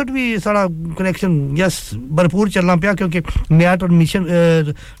पर ऑसेट भी सारा कनेक्शन यस भरपूर चलना पिया क्योंकि नया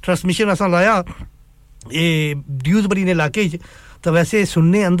ट्रांसमिशन ऐसा लाया ये ड्यूस बड़ी ने लाके तो वैसे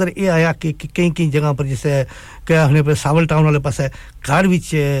सुनने अंदर ये आया कि कई जगह पर जैसे क्या होने पर सावल टाउन वाले पास है घर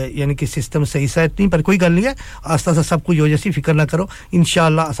विच यानी कि सिस्टम सही सेट नहीं पर कोई गल नहीं है आस्ता आस्ता सब कुछ हो जैसी फिक्र ना करो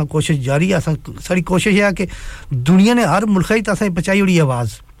इंशाल्लाह असा कोशिश जारी है असा सारी कोशिश है कि दुनिया ने हर मुल्क ही तसा पहुंचाई उड़ी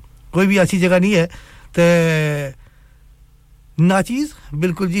आवाज कोई भी ऐसी जगह नहीं है ते नाचीज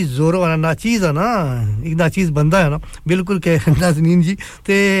बिल्कुल जी जोरो वाला नाचीज है ना एक नाचीज बंदा है ना बिल्कुल के नाज़नीन जी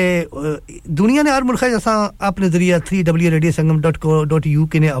ते दुनिया ने हर मुल्क जैसा अपने जरिए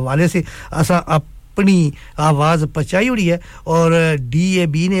 3wradiosangam.co.uk ने हवाले से असा अपनी आवाज पहुंचाई हुई है और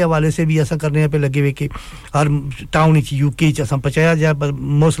डीएबी ने हवाले से भी ऐसा करने पे लगे हुए कि हर टाउन च यूके च असा पहुंचाया जाए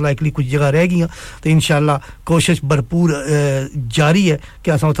मोस्ट लाइकली कुछ जगह रह गई तो इंशाल्लाह कोशिश भरपूर जारी है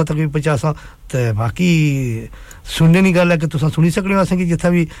कि असा उथा तक भी पहुंचा ते बाकी सुनने नी गल है कि तुसा सुनी सकने हो असें कि जिथा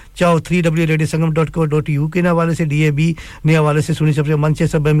भी चाहो 3wradiosangam.co.uk ने हवाले से डीएबी ने हवाले से सुनी सकते हो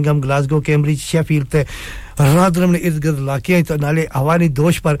Manchester Birmingham Glasgow Cambridge Sheffield ते रादरम ने इर्द-गिर्द इलाके तो नाले हवानी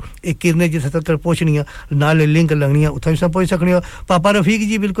दोष पर एक किरने जिस तक पहुंचनी है नाले लिंक लगनी है उथा सब पहुंच सकने हो पापा रफीक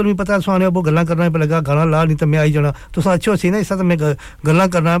जी बिल्कुल नहीं पता सुने वो गल्ला करना पे लगा गाना ला नहीं तो मैं आई जाना तुसा अच्छो सी ना इस तो मैं गल्ला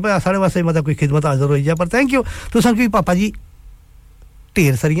करना पे सारे वास्ते मतलब कोई खिदमत हाजिर हो जा पर थैंक यू तुसा की पापा जी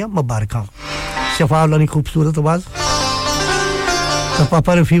ढेर सारियां मुबारकां शफा वाली खूबसूरत आवाज तो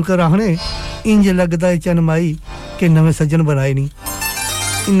पापा रफीक का रहने इंज लगदा है चनमाई के नवे सज्जन बनाए नहीं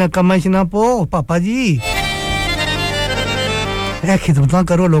इन्ना कमाई च ना पो पापा जी ए खिदमतां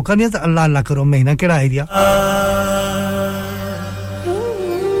करो लोकां दी ते अल्लाह अल्लाह करो महीना केड़ा आई दिया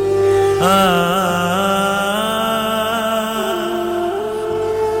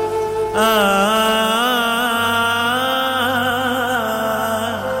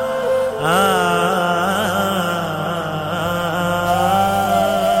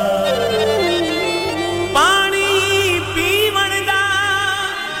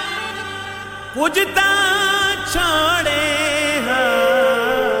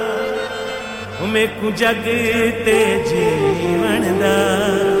मेकू जग ते जीवन दा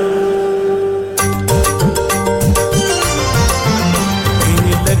इन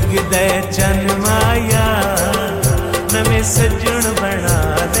लगदा चन माया नवे सजण बना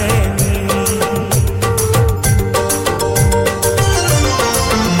लेनी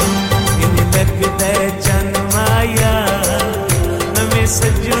इन लगदा चन माया नवे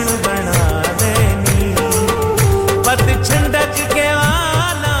सजण बना लेनी पत छंडक के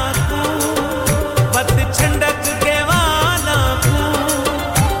छंडक के वाला तू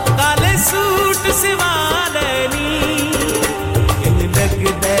काले सूट सिवा लेनी इन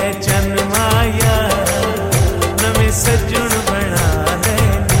लगदे चन माया नवे सजण बना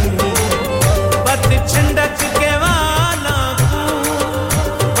लेनी पत छंडक के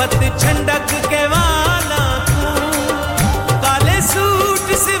वाला तू काले सूट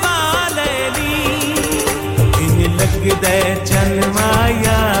सिवा लेनी इन लगदे चन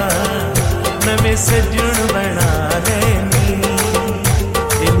माया नवे सजण बना लेनी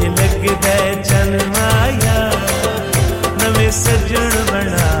इन लगदा चन माया नवे सजण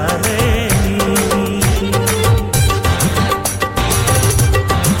बना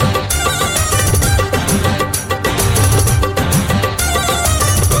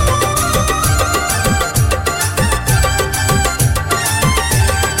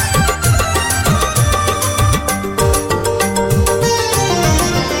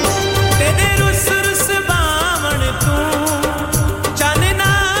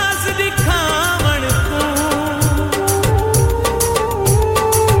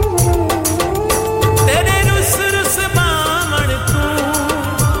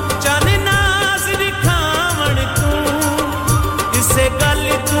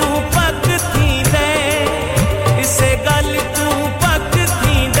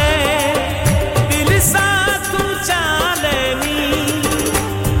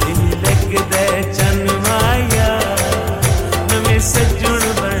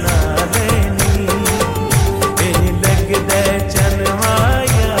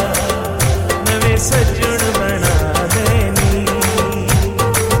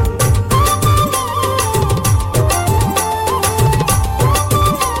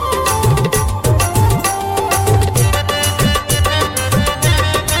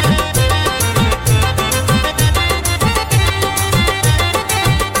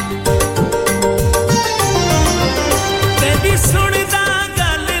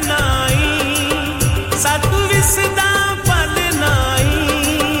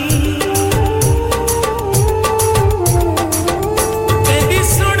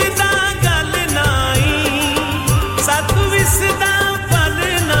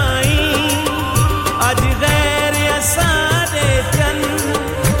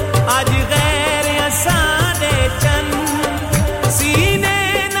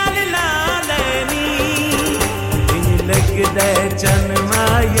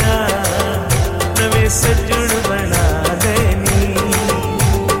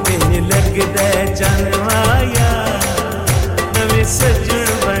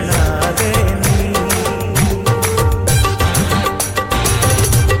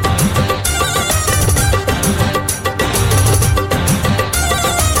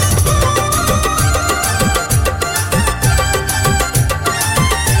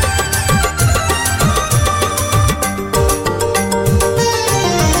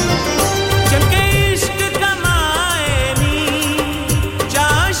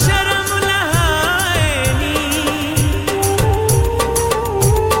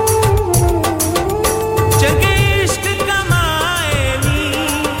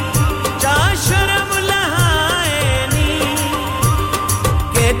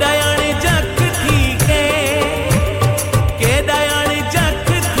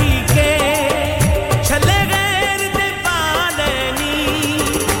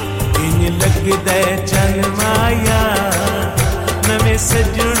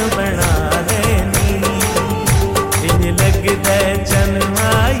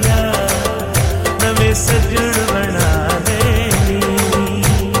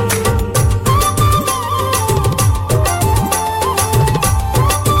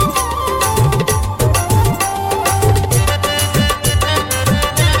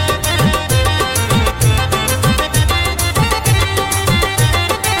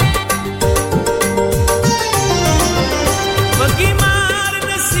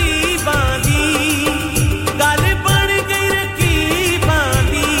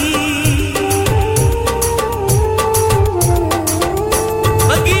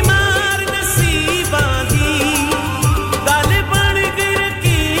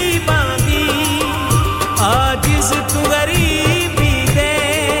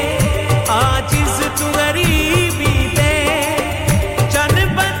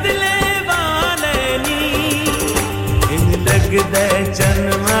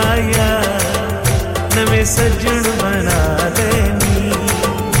सजन बना लेनी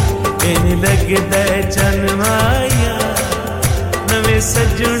इन लगदा जन्माया नवे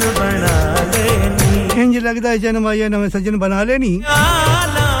सजन बना लेनी इंज लगदा जन्माया नवे सजन बना लेनी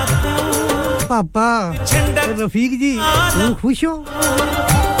पापा रफीक जी तुम खुश हो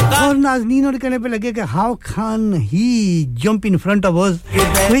और नाज़नीन और कहने पे लगे कि how can he jump in front of us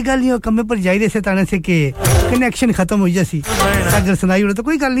कोई गल नहीं कमे पर जाई से ताने से के कनेक्शन खत्म हो जासी अगर सुनाई हो तो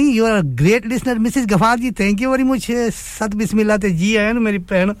कोई गल नहीं you are great listener Mrs Gaffar ji thank you very much सत बिस्मिल्लाह ते जी आए मेरी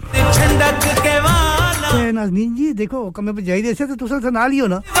बहन नाज़नीन जी देखो कमे पे जाई से तो तुसा सुना लियो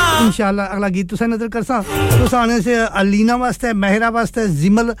ना इंशाल्लाह अगला गीत तुसा नजर करसा तुसा आने से अलीना वास्ते मेहरा वास्ते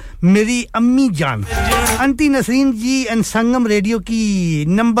जिमल मेरी अम्मी जान aunty Nasreen ji and Sangam radio की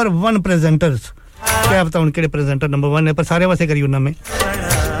नंबर 1 प्रेजेंटर्स क्या बताऊं उनके प्रेजेंटर नंबर 1 है पर सारे वास्ते करियो ना मैं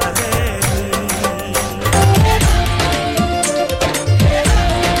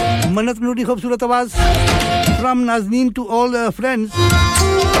मन्नत नूरी खूबसूरत आवाज from Nazneen to all friends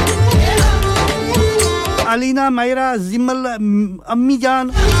Alina Myra जिमल अम्मी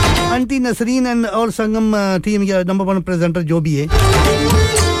जान आंटी नसरीन एंड और संगम टीम या नंबर 1 प्रेजेंटर जो भी है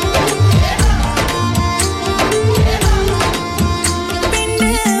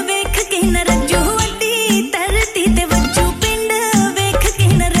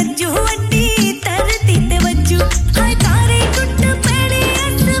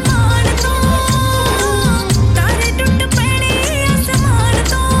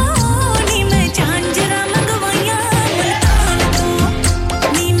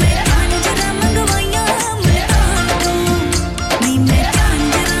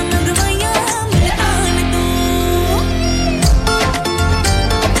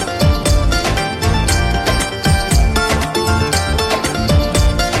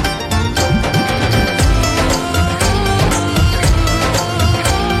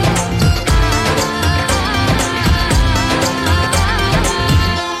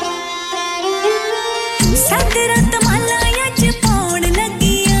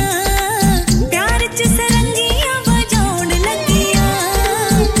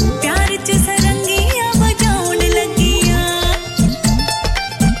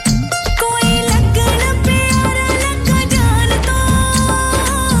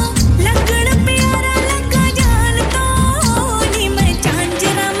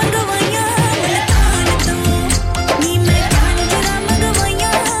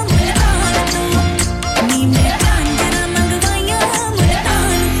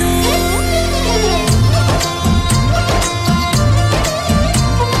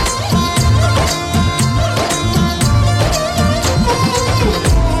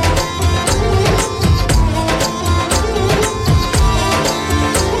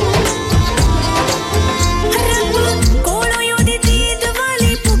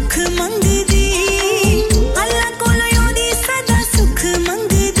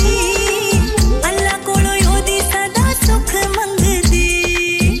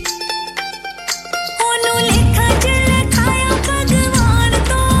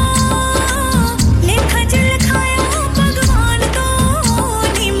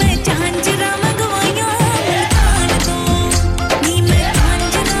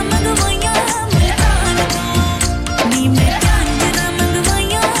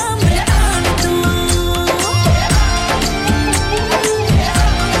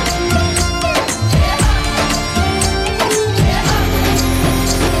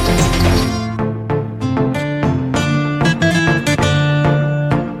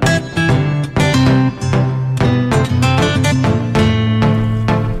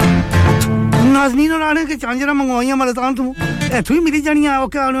चांजरा मंगवाइयां मलतान तू एथू ही मिली जानियां ओ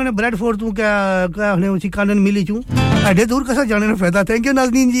क्या उन्होंने ब्रेड फोर तू क्या क्या उन्हें उसी कानन मिली चू एडे दूर कसा जाने ने फायदा thank you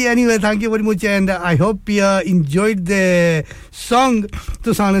Nazneen ji anyway thank you very much and I hope you enjoyed the song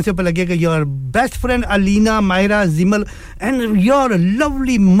तो साने से लगे कि your best friend Alina Myra जिमल and your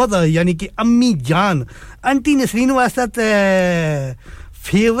lovely mother यानी कि अम्मी जान आंटी नसरीन वास्ते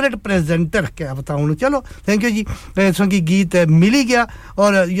फेवरेट प्रेजेंटर क्या बताऊं चलो थैंक यू जी सो की गीत मिल ही गया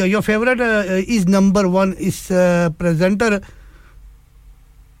और योर फेवरेट इज नंबर 1 इस प्रेजेंटर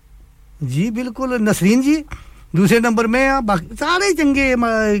जी बिल्कुल नसरीन जी दूसरे नंबर में बाकी सारे चंगे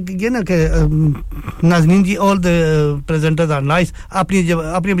ये ना कि नाज़नीन जी all the presenters are nice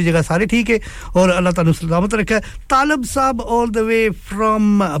अपनी जगह सारे ठीक है और अल्लाह ताला सलामत रखे तालब साहब all the way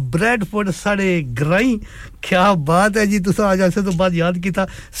from Bradford साढ़े ग्राई क्या बात है जी तुसा आज से तो बात याद की था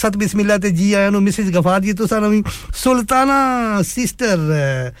सत बिस्मिल्लाह ते जी आया नो मिसेस गफार जी तुसा नवी सुल्ताना सिस्टर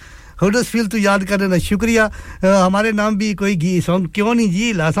हडर्सफील्ड तो याद करने का शुक्रिया हमारे नाम भी कोई सॉन्ग क्यों नहीं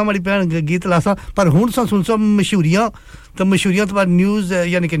जी लासा हमारी भैन गीत लासा पर हुन सा सुन सो मशहूरियां तो बाद न्यूज़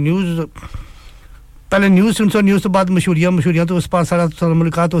यानी कि न्यूज़ पहले न्यूज़ सुनो न्यूज़ तो बाद मशहूरियां तो उस पास सारा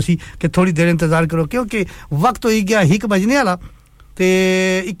मुलाकात होसी कि थोड़ी देर इंतजार करो क्योंकि वक्त हो गया 1 बजने वाला ते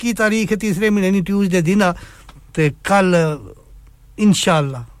 21 तारीख तीसरे महीने नी ट्यूसडे दिन आ ते कल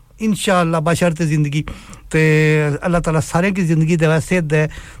इंशाअल्लाह बशर्ते जिंदगी ते अल्लाह ताला सारे की जिंदगी दे सेहत दे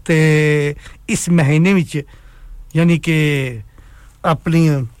ते इस महीने विच यानी कि अपनी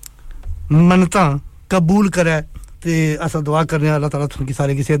मन्नतां कबूल करे ते असा दुआ करने अल्लाह ताला तुमकी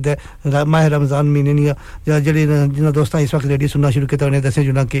सारे की सेहत दे माह रमजान महीने नी जेडे जिन्ना दोस्तां इस वक्त रेडियो सुनना शुरू किया उन्हें दसे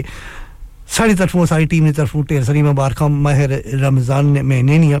जुना कि सारी तरफों सारी टीम की तरफों ढेर सारी मुबारकां माह रमजान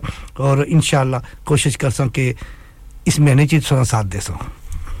महीने नी और इंशाअल्लाह कोशिश कर सं कि इस महीने च साथ दे सो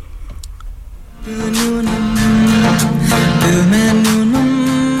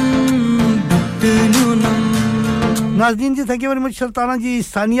नाज़रीन ji thank you very much Sultana ji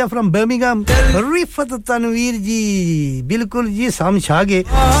Sania from Birmingham Rifat Tanveer ji बिल्कुल जी साम छा गए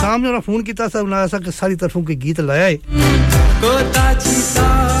सामने और फोन किया सब ना सारी तरफों के गीत लाया है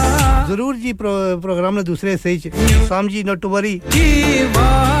जरूर जी प्रोग्राम ने दूसरे सही Sam ji not to worry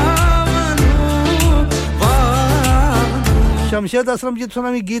Shamshed Aslam ji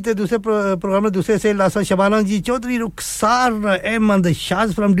सुना भी गीत है दूसरे प्रोग्राम में दूसरे से लासा Shabana ji Chaudhary Rukhsar Ahmed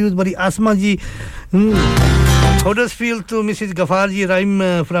Shaz from Dewsbury Asma ji Huddersfield to Mrs. Ghaffar ji Raim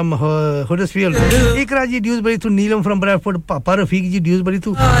from Huddersfield Ikra ji Dewsbury to Neelam from Bradford Papa Rafiq ji Dewsbury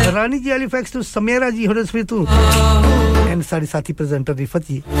to Rani ji Halifax to Samira ji Huddersfield to and सारी साथी presenter Rifat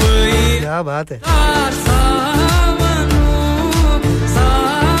जी क्या बात है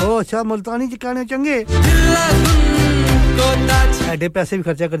ओ अच्छा मुल्तानी जी गाने चंगे एडे पैसे भी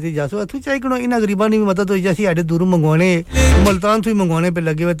खर्चा करती जासो तू चाहे कि इन गरीबां की मदद हो जैसी एडे दूर मंगवाने मुल्तान से मंगवाने पे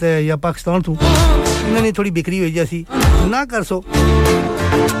लगे हुए थे या पाकिस्तान तो इन्होंने थोड़ी बिक्री हुई जैसी ना कर सो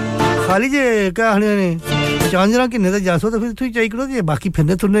खाली जे क्या ने चांजरा के नजर जासो तो फिर तू चाहिए करो जे बाकी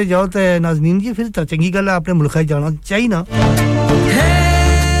फिरने तुरने जाओ तो नाज़नीन जी फिर तो चंगी गल है अपने मुल्क ही जाना चाहिए ना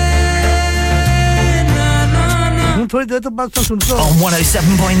थोड़ी देर तो बात सुन लो on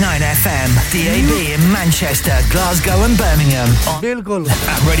 107.9 FM DAB in Manchester, Glasgow and Birmingham बिल्कुल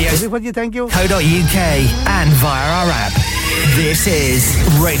Radio thank you .co.uk and via our app. This is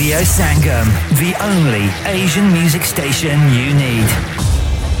Radio Sangam, the only Asian music station you need.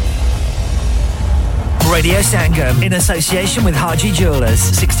 Radio Sangam in association with Haji Jewellers,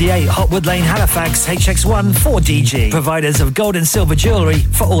 68 Hotwood Lane, Halifax, HX1 4DG. Providers of gold and silver jewellery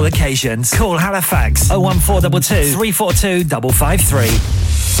for all occasions. Call Halifax 01422 342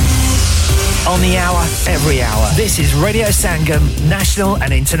 553. On the hour, every hour. This is Radio Sangam, national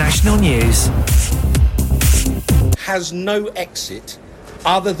and international news. Has no exit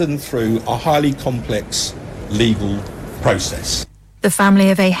other than through a highly complex legal process. The family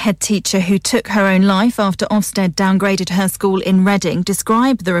of a head teacher who took her own life after Ofsted downgraded her school in Reading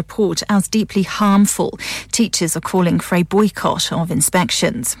described the report as deeply harmful. Teachers are calling for a boycott of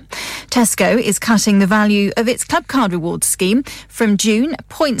inspections. Tesco is cutting the value of its Club Card Rewards scheme. From June,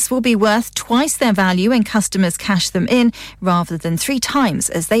 points will be worth twice their value when customers cash them in, rather than 3 times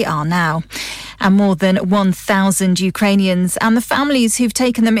as they are now. And more than 1,000 Ukrainians and the families who've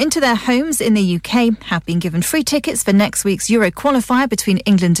taken them into their homes in the UK have been given free tickets for next week's Euro qualifier between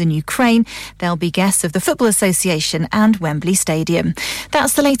England and Ukraine. They'll be guests of the Football Association and Wembley Stadium.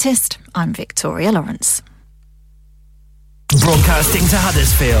 That's the latest. I'm Victoria Lawrence. Broadcasting to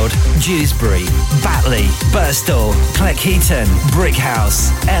Huddersfield, Dewsbury, Batley, Birstall, Cleckheaton, Brickhouse,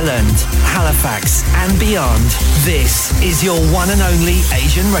 Elland, Halifax and beyond. This is your one and only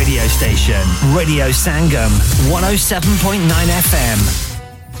Asian radio station. Radio Sangam, 107.9 FM.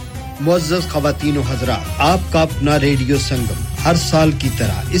 मुअज़्ज़ज़ ख़वातीन व हज़रात, आपका अपना radio संगम हर साल की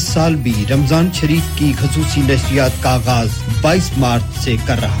तरह इस साल भी रमज़ान शरीफ की ख़ुसूसी नशरियात का आगाज़ 22 मार्च से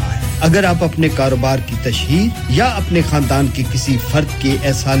कर रहा है। अगर आप अपने कारोबार की तशहीर या अपने खानदान के किसी फर्द के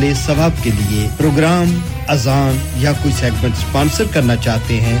एहसाले सवाब के लिए प्रोग्राम, अज़ान या कोई सेगमेंट स्पॉन्सर करना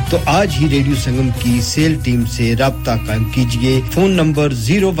चाहते हैं तो आज ही रेडियो संगम की सेल टीम से राब्ता कायम कीजिए। Phone number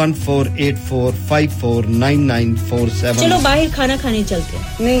 01484549947। चलो बाहर खाना खाने चलते हैं।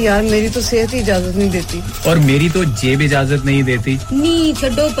 नहीं यार मेरी तो सेहत ही इजाजत नहीं देती और मेरी तो जेब इजाजत नहीं देती। नहीं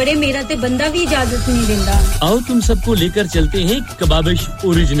छोड़ो परे मेरा ते बंदा भी इजाजत नहीं देता। आओ तुम सबको लेकर चलते हैं कबाबिश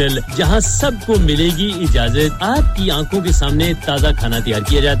ओरिजिनल, जहां सबको मिलेगी इजाजत। आपकी आंखों के सामने ताजा खाना तैयार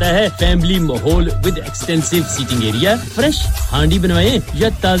किया जाता है। फैमिली माहौल with extensive seating area fresh handi बनवाएं या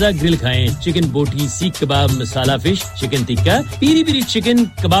ताजा ग्रिल खाएं chicken boti seekh kebab masala fish chicken tikka peri peri chicken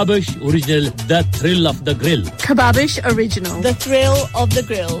Kababish original the thrill of the grill Kababish Original The Thrill of the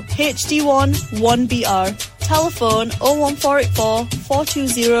Grill HD1 1BR Telephone 01484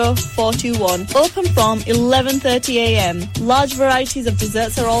 420 421 Open from 11:30 a.m. Large varieties of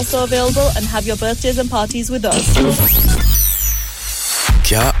desserts are also available and have your birthdays and parties with us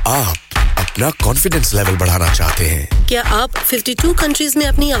क्या आप अपना confidence level बढ़ाना चाहते हैं क्या आप 52 countries में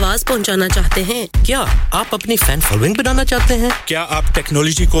अपनी आवाज पहुंचाना चाहते हैं क्या आप अपनी फैन फॉलोइंग बनाना चाहते हैं क्या आप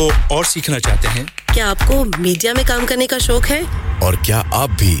टेक्नोलॉजी को और सीखना चाहते हैं क्या आपको मीडिया में काम करने का शौक है और क्या आप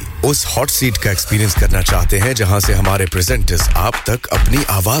भी उस हॉट सीट का एक्सपीरियंस करना चाहते हैं जहां से हमारे प्रेजेंटर्स आप तक अपनी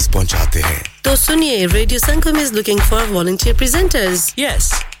आवाज पहुंचाते हैं तो सुनिए radio Sangam is looking for volunteer presenters Yes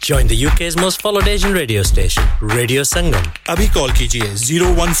join the UK's most followed Asian radio station Radio Sangam अभी कॉल कीजिए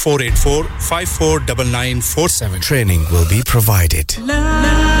 01484 549947 Training will be provided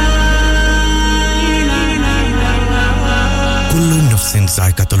Kullu नफ्सिन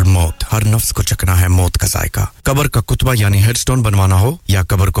जायकातुल मौत हर नफ्स को चखना है मौत का जायका कब्र का कुतबा यानी हेडस्टोन बनवाना हो या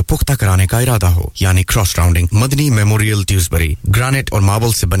कब्र को पुख्ता कराने का इरादा हो यानी cross rounding Madani memorial Dewsbury granite और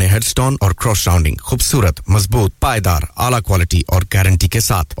मार्बल से बने हेडस्टोन और क्रॉस राउंडिंग खूबसूरत मजबूत पायदार आला क्वालिटी और गारंटी के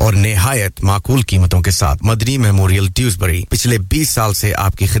साथ और निहायत माकूल कीमतों के साथ मदनी मेमोरियल ड्यूसबरी पिछले 20 साल से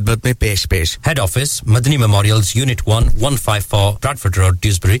आपकी खिदमत में पेश head office Madani memorials unit 1 154 Bradford road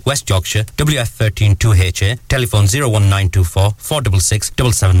Dewsbury West Yorkshire WF13 2HA telephone 01924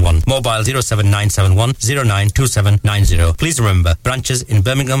 466 mobile 07971 092790 please remember branches in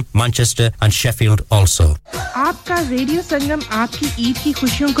Birmingham Manchester and Sheffield also आपका रेडियो संगम आपकी ईद की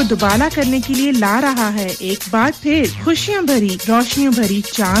खुशियों को दुबारा करने के लिए ला रहा है एक बार फिर खुशियां भरी रोशनियों भरी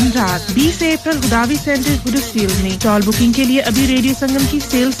चांद रात 20 अप्रैल गुदावी सेंटर हुडर्सफील्ड में टॉल बुकिंग के लिए अभी रेडियो संगम की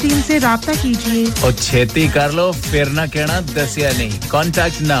सेल्स टीम से राब्ता कीजिए और छेती कर लो फिर ना कहना दसिया नहीं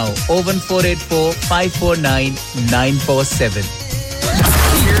contact now 01484 549 947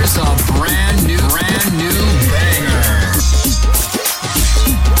 Here's a brand new banger.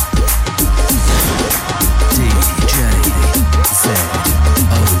 DJ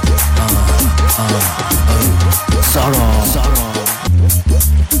Zorro.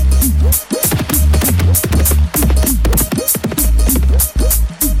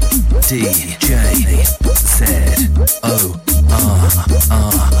 DJ Zorro.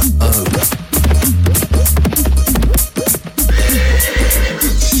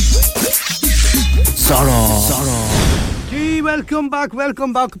 जी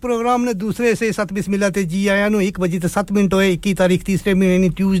वेलकम बैक प्रोग्राम ने दूसरे से 7 बिस्मिल्लाह ते जी आया नो 1 बजे ते 7 मिनट होए 21 तारीख तीसरे महीने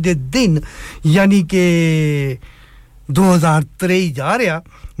ट्यूसडे दिन यानी के 2023 जा रहा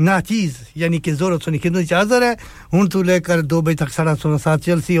ना चीज यानी कि जोरो सुनी कितनी चादर है हुन तो लेकर 2 बजे तक 7:30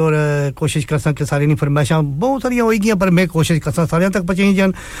 चलसी और कोशिश करसा के सारी फरमाइशां बहुत सारी होई गई पर मैं कोशिश करसा सारे तक पहुंचे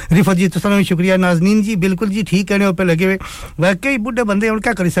जान रिफत जी तुसा भी शुक्रिया नाज़नीन जी बिल्कुल जी ठीक कहने पे लगे हुए वाकई बुड्ढे बंदे हुन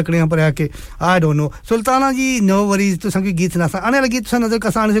क्या कर सकने हैं पर आके I don't know Sultana ji no worries तुसा की गीत सुना आने लगी तुसा नजर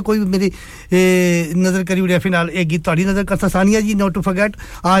कसान से कोई मेरी नजर करी उड़िया फिलहाल एक गीत तोड़ी नजर करसा Sania ji not to forget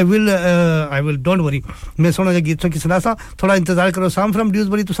I will don't worry मैं सोना जो गीत की सुना थोड़ा इंतजार करो साम फ्रॉम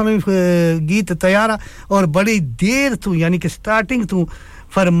ड्यूसबरी तुसा गीत तैयार और बड़ी देर तू यानी कि स्टार्टिंग तू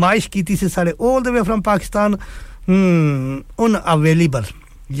फरमाइश कीती से सारे all the way from Pakistan उन अवेलेबल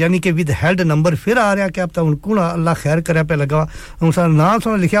यानी कि विद हेल्ड नंबर फिर आ रहा कि अब तक उनको अल्लाह खैर करे पे लगा उनका नाम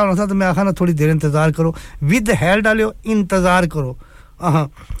सुना लिखा होना था तो मैं आखा ना थोड़ी देर इंतजार करो विद हेल्ड डालियो इंतजार करो हां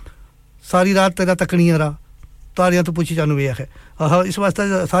सारी रात तेरा तकनिया रहा तारियां तो पूछी जानू वेख है हां इस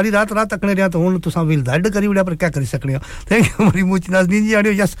वास्ते सारी रात तकने रहा तो हुन तुसा विल हेल्ड करी उड़िया पर क्या कर सकने थैंक यू मेरी मुझ नाज़नीन जी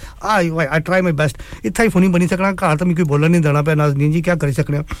आडियो yes I try my best इतना ही फोनी बनी सकना घर तो मैं कोई बोलने नहीं देना पे नाज़नीन जी क्या कर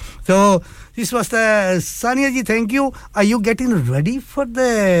सकने तो इस वास्ते Sania ji thank you are you getting ready for the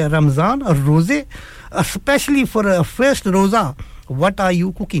Ramzan और रोजे specially for first roza what are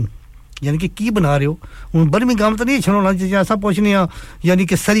you cooking यानी कि की बना रहे हो उन बर्मिंघम तो नहीं छड़ोना जैसा पूछने यानी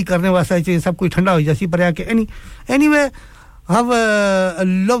कि सरी करने वास्ते सब कुछ ठंडा हो जैसी पर आके anyway have a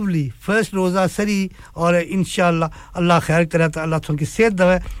lovely first roza सरी और इंशाल्लाह अल्लाह खैर करे तो अल्लाह तुमकी सेहत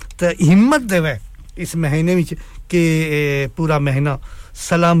देवे तो हिम्मत देवे इस महीने में के पूरा महीना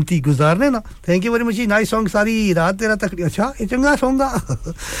सलामती गुजारने ना thank you very much nice song सारी रात तेरा तक अच्छा ये चंगा सॉन्ग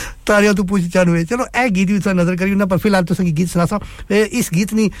तारिया तू पूछ चालू है चलो ए गीत भी नजर करियो ना पर फिलहाल तो संगी गीत सुना सा इस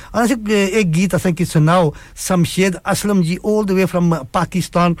गीत नहीं एक गीत असन की सुनाओ Shamshed Aslam ji all the way from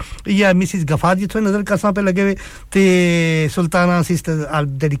Pakistan या मिसेस गफार जी तो नजर कर सा पे लगे हुए ते Sultana sister I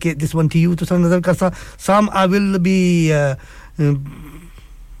dedicate this one to you तो नजर कर सा सम आई विल बी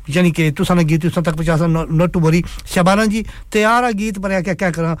यानी कि तुसाने गीत तुसा तक पहुंचा not to worry Shabana ji तैयार है गीत पर क्या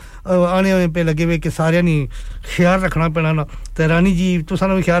क्या करा आने पे लगे हुए कि सारे नहीं ख्याल रखना पड़ना ना ते रानी जी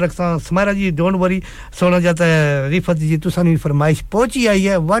तुसाने भी ख्याल रखता समारा जी डोंट वरी सोना जाता है रिफत जी तुसाने फरमाइश पहुंची आई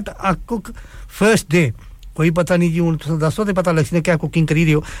है what a cook first day कोई पता नहीं जी हुन तुसा दसो ते पता लगने क्या कुकिंग करी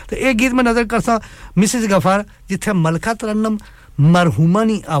रहे हो तो एक गीत में नजर करसा मिसेस गफार जिथे मलका तरन्नम मरहुमा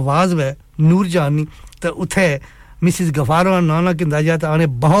नी आवाज है नूर जानी तो उथे मिसेस गफार और नाना के अंदाजा आने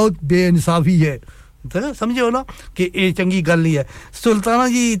बहुत बेइंसाफी है तो समझो ना कि ये चंगी गल नहीं है सुल्ताना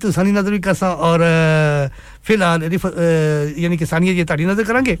जी तो सनी नजर भी करसा और फिलहाल यानी कि सानिया जी ताड़ी नजर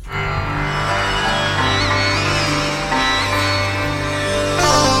करांगे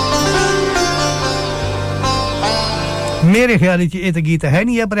मेरे ख्याल में ये तो गीत है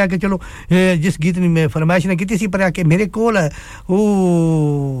नहीं है पर आके चलो जिस गीत ने मैं फरमाइश ने की थी पर आके मेरे कोल है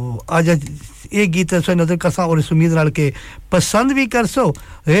ओ आज एक गीत से नजर करसा और इस उम्मीद नाल के पसंद भी करसो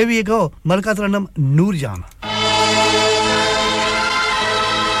ये भी कहो मलका तरन्नम नूर जान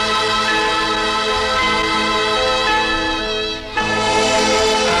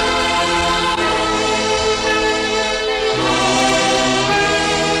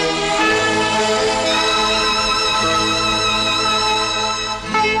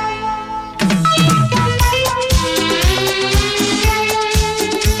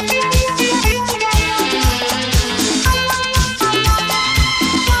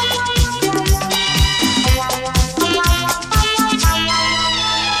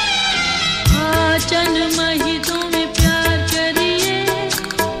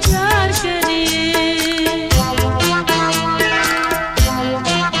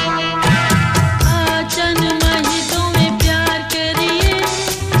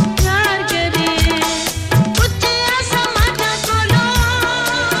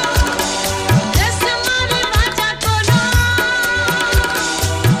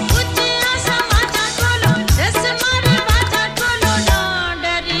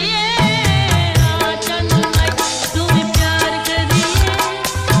चंद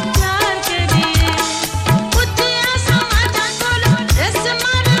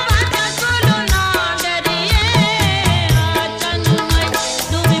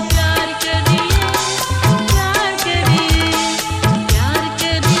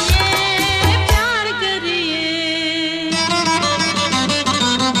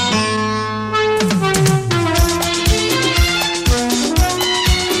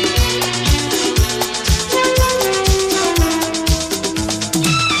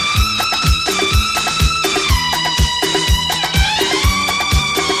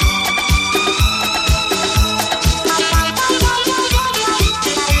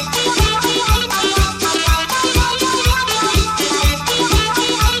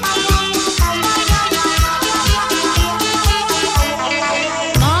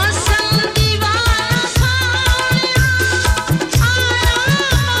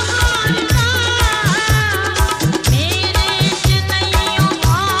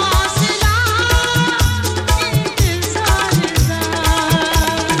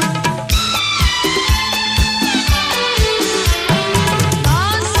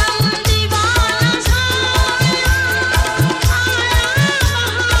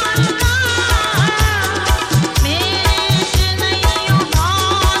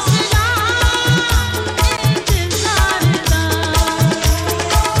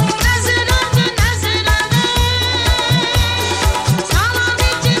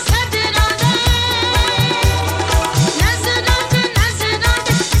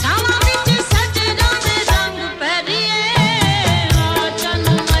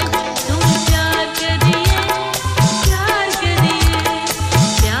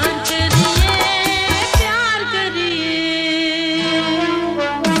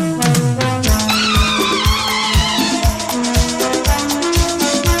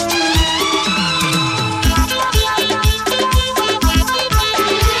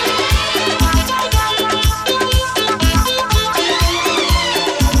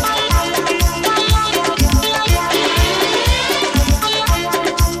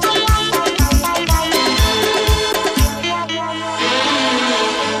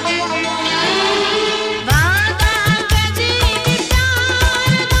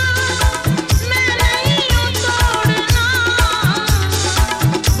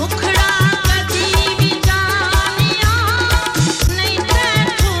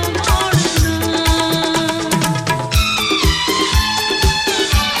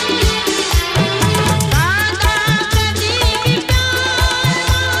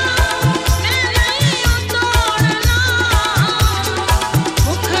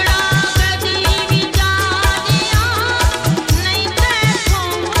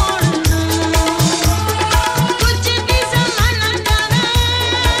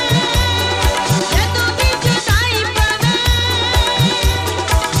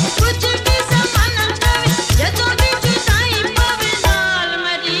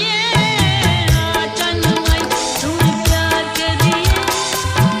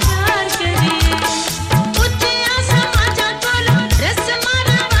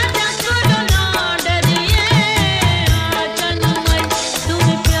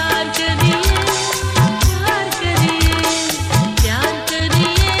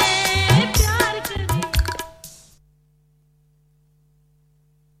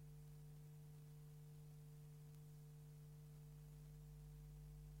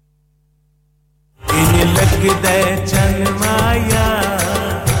लगदा चन माया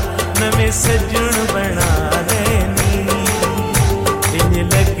नवे सजन बना लेनी इंज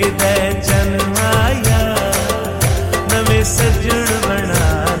लगदा चन माया नवे सजन बना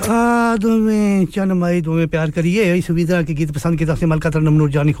तुम्हें चन माई तुम्हें प्यार करिए इस विधा के गीत पसंद किया से मलका तरन्नुम नूर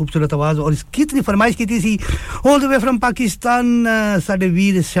जानी खूबसूरत आवाज और इस गीत की फरमाइश की थी all the way from Pakistan साडे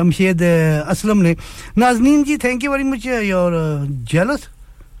वीर शमशेद असलम ने Nazneen ji thank you very much your jealous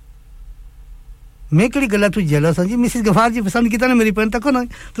मैं कड़ी गलत हूं जेलस हां जी मिसेस गफार जी पसंद कीता ना मेरी पेन तक ना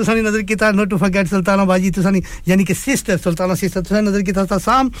तो सानी नजर कीता नॉट टू फॉरगेट सुल्ताना बाजी तो सानी यानी कि सिस्टर सुल्ताना सिस्टर तो सानी नजर कीता था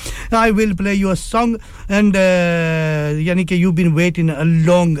Sam I will play your song and यानी कि you been waiting a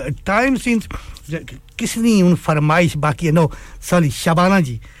long time since किसनी उन फरमाइश बाकी है नो सॉरी शबाना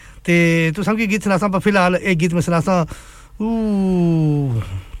जी ते तो साम की गीत सुनासा पर फिलहाल एक गीत में सुनासा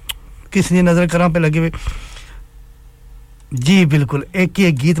किसने नजर करा पे लगे हुए जी बिल्कुल एक ही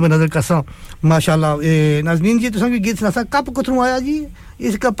एक गीत में नजर करसा माशाल्लाह नाज़नीन जी तुसा भी गीत सुनासा कप कुथरू आया जी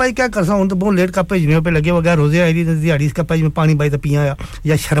इस कप क्या करसा हुन तो बहुत लेट कप भेजने पे लगे वगैरह रोजे आई दी दिहाड़ी इस कप में पानी बाई तो पिया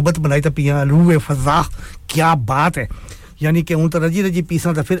या शरबत बनाई तो पिया रूह फज़ा क्या बात है यानी कि हुन तो रजी रजी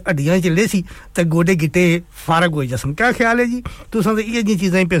पीसा तो फिर हड्डियां च ले सी ते गोडे गिटे फारग हो जसन क्या ख्याल है जी तुसा तो ये जी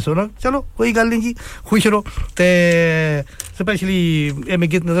चीज़ें पेसो ना चलो कोई गल नहीं जी खुश रहो ते स्पेशली ए में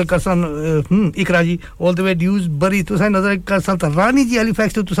गीत नजर करसन इकरा जी ऑल द वे ड्यूज बरी तुसा नजर करसन त रानी जी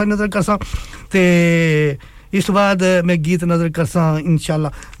हैलिफैक्स तो तुसा नजर करसन ते इस बाद मैं गीत नजर करसा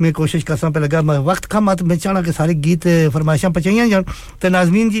इंशाल्लाह मैं कोशिश करसा पे लगा मैं वक्त कम मत मैं चाहना कि सारे गीत फरमाइशां पचाइयां जान ते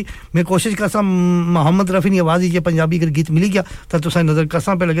नाज़नीन जी मैं कोशिश करसा मोहम्मद रफी की आवाज ये पंजाबी अगर गीत मिल गया तो तुसा नजर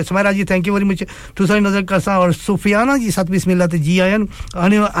करसा पे लगे Sumera ji thank you very much तुसा नजर करसा और सुफियाना जी सत बिस्मिल्लाह ते जी आयन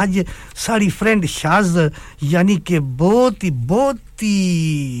आने आज साडी फ्रेंड शाज यानी कि बहुत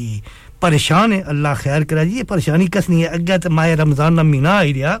ही परेशान है अल्लाह खैर करा जी ये परेशानी कसनी है अगे तो माह रमजान ना महीना आ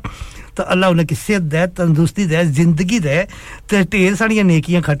ही रहा तो अल्लाह उन्हें की सेहत दे तंदुरुस्ती दे जिंदगी दे ते ढेर सारियां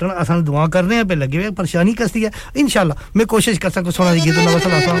नेकियां खटन असन दुआ कर रहे हैं पे लगे हुए परेशानी कसती है इंशाल्लाह मैं कोशिश कर सकूं सोना जी गीत नवा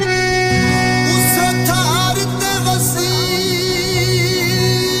सुनाता हूं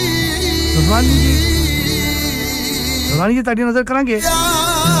रानी जी ताड़ी नजर करांगे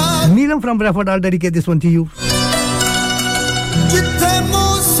Neelam from Bradford I dedicate this one to you जिथे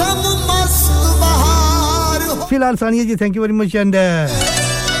मौसम मस्त बहार फिलहाल Sania ji thank you very much and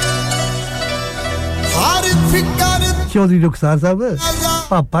Chaudhary Rukhsar Sahab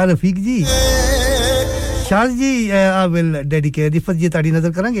पापा Rafiq ji Shah ji I will dedicate Rifat ji ताड़ी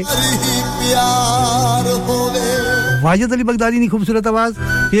नजर करांगे वाजिद अली बगदादी नी खूबसूरत आवाज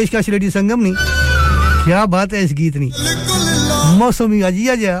पेशकश रेडियो संगम नी क्या बात है इस गीत नी मौसम ही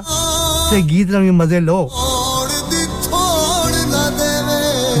अजिया जा ते गीत ना भी मजे लो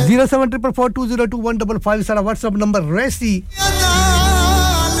 07444202155 सारा व्हाट्सएप नंबर रेसी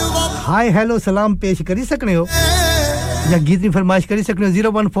हाय हेलो सलाम पेश करी सकने हो या गीत की फरमाइश करी सकने हो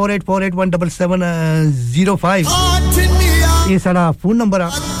 01484817705 ये सारा फोन नंबर है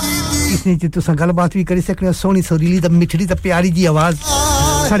इसने जे तुसा गलबात भी करी सकने हो सोनी सुरीली ते मिठड़ी ते प्यारी जी आवाज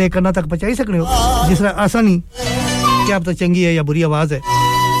सारे कन्ना तक पहुंचाई सकने हो जिस तरह आसानी क्या पता चंगी है या बुरी आवाज है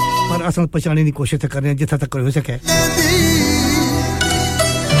पर असल पहचानने की कोशिश कर रहे हैं जितना तक हो सके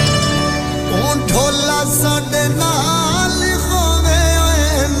ढोला साडे नाल होवे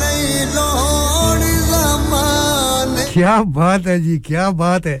नहीं लोड़ ज़माने क्या बात है जी क्या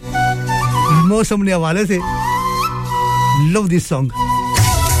बात है मौसम के हवाले से love this song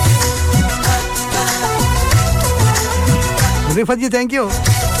Rifat ji thank you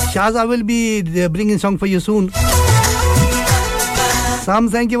Shaz I will be bringing song for you soon Sam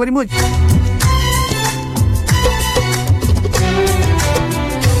thank you very much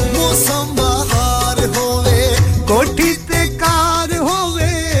कोठी ते कार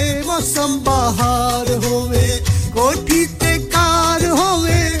होवे मौसम बहार होवे कोठी ते कार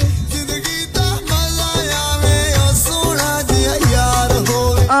होवे जिंदगी दा मजा आवे ओ सोना जिया यार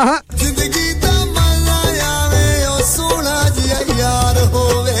होवे जिंदगी दा मजा आवे ओ सोना जिया यार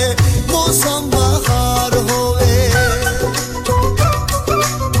होवे मौसम बहार होवे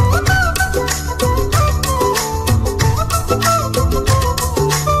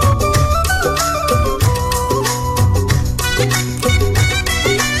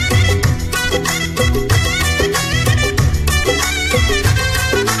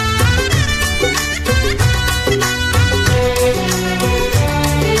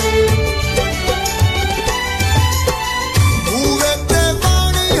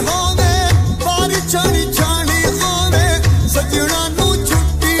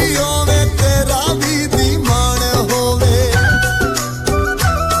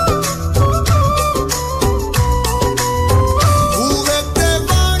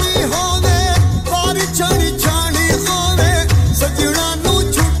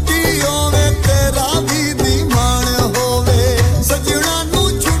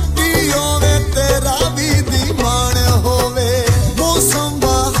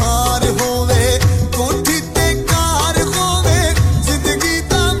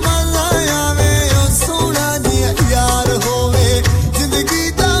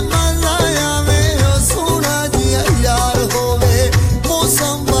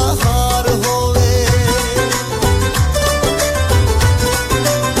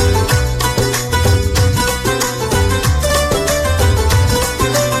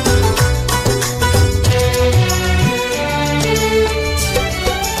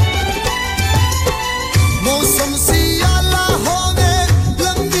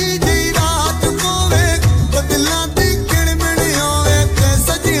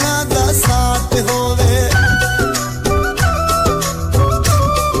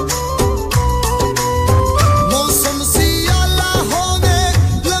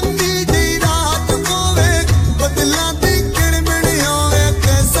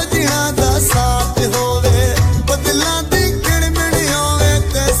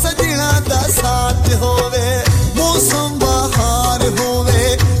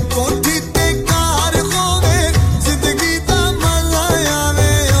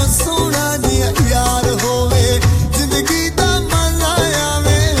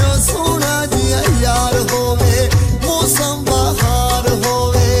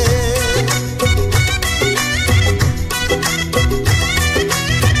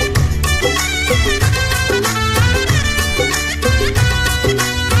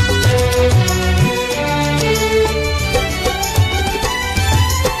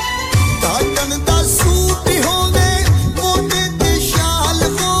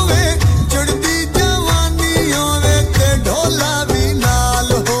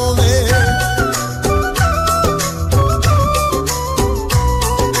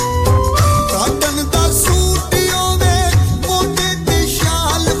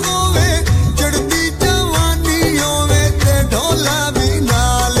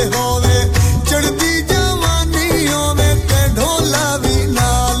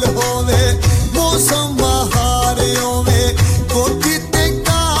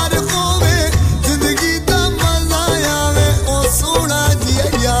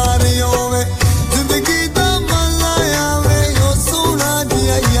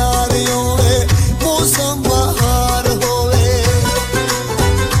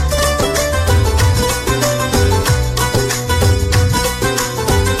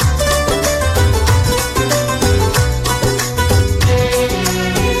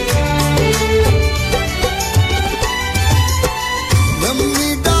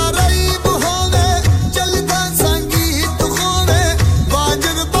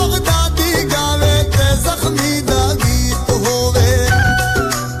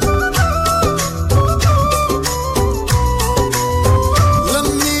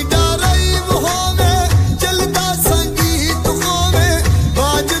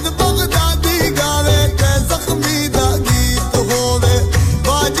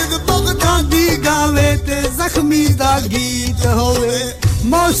गीत होवे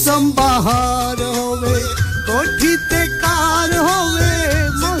मौसम बहार होवे कोठी ते कार होवे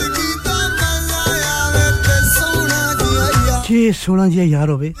जिंदगी दा मजा आवे ते सोना जिया यार के सोना जिया यार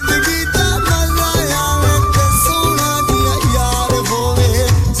होवे जिंदगी दा मजा आवे ते सोना जिया यार होवे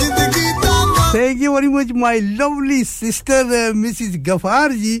जिंदगी दा Thank you very much my lovely sister Mrs Gafar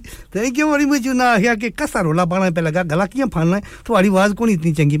ji thank you very much ना है कि कसा रोला पाना पे लगा गला कियां फाड़ना है तुम्हारी आवाज कोनी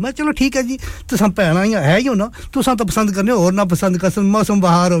इतनी चंगी मैं चलो ठीक है जी तुसां भैणा है ही हो ना तुसां तो पसंद करने और ना पसंद कर मौसम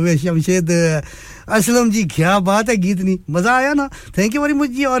बहार होवे शमशेद असलम जी क्या बात है गीत नहीं मजा आया ना थैंक यू वेरी मच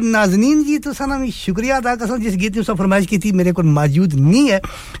जी और नाज़नीन जी तुसां ना शुक्रिया अदा करसा जिस गीत ने फरमाइश की थी मेरे को मौजूद नहीं है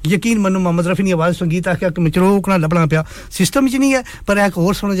यकीन मनो मोहम्मद रफी ने आवाज संगीत आख्या कि मैं चरोकना लबना पिया सिस्टम च नहीं है पर एक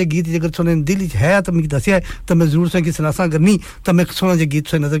और सोना जे गीत अगर सुने दिल च है तो मैं दसया तो मैं जरूर से कि सुनासा करनी तो मैं सोना जे गीत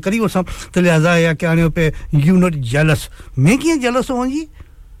से नजर करी और सब तो लिहाजा या कि आने पे यू नॉट जेलस मैं किया जेलस हो जी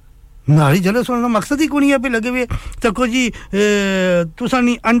नारी जेलस होना मकसद ही कोनी है पे लगे हुए तको जी तुसा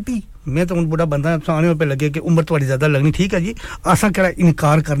नहीं आंटी मैं तो उन बड़ा बंदा सामने पे लगे कि उम्र थोड़ी ज्यादा लगनी ठीक है जी आसा करा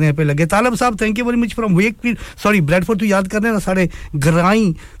इनकार करने पे लगे तालब साहब thank you very much from Wakefield sorry Bradford तो याद करने ना सारे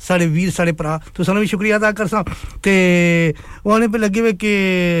ग्राई सारे वीर सारे भरा तुसा भी शुक्रिया अदा करसा ते ओने पे लगे हुए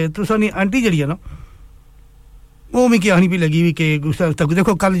कि तुसा नहीं आंटी जड़ी है ना वो मैं कहानी भी लगी हुई कि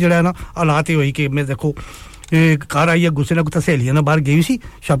देखो कल जड़ा है ना हालात ही हुई कि मैं देखो एक कार आई है गुस्से ना कुछ सहेलियां ना बाहर गई सी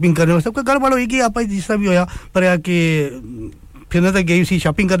शॉपिंग करने सब का गड़बड़ होगी आप जिस तरह भी होया पर या कि फिर ना तो गई सी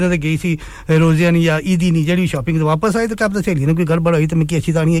शॉपिंग करने तो गई सी रोजिया नहीं या ईदी नहीं जड़ी शॉपिंग तो वापस आई तो क्या पता सहेलियां ने कोई गड़बड़ हुई तो मैं की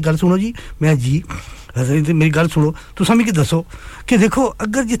अच्छी तानी ये गल सुनो जी मैं जी मेरी गल सुनो तो समी की दसो कि देखो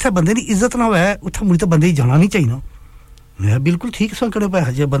अगर जिथे बंदे की इज्जत ना है उथे मुझे तो बंदे ही जाना नहीं चाहिए मैं बिल्कुल ठीक सुन करे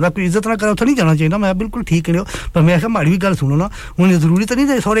पे जे बंदा कोई इज्जत ना करे उथे नहीं जाना चाहिए मैं बिल्कुल ठीक करियो पर मैं कहा माड़ी भी गल सुनो ना उन्हें जरूरी तो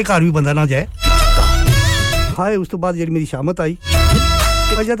नहीं सारे घर भी बंदा ना जाए हाय उस तो बाद जेडी मेरी शामत आई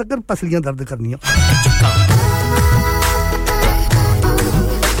वजह तक पसलियां दर्द करनियां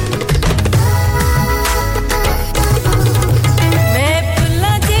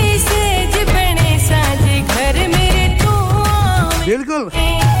बिल्कुल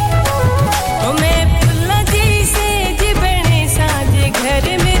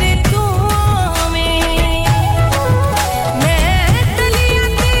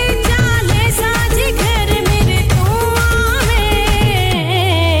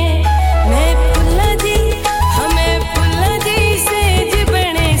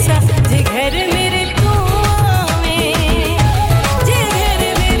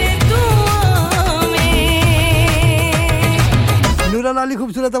लाली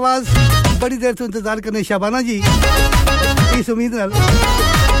खूबसूरत आवाज बड़ी देर से इंतजार करने शाबाना जी इस उम्मीद नाल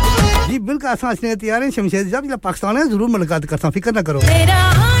जी बिल्कुल आसान से तैयार हैं शमशेद जब पाकिस्तान है जरूर मुलाकात करता फिक्र ना करो मेरा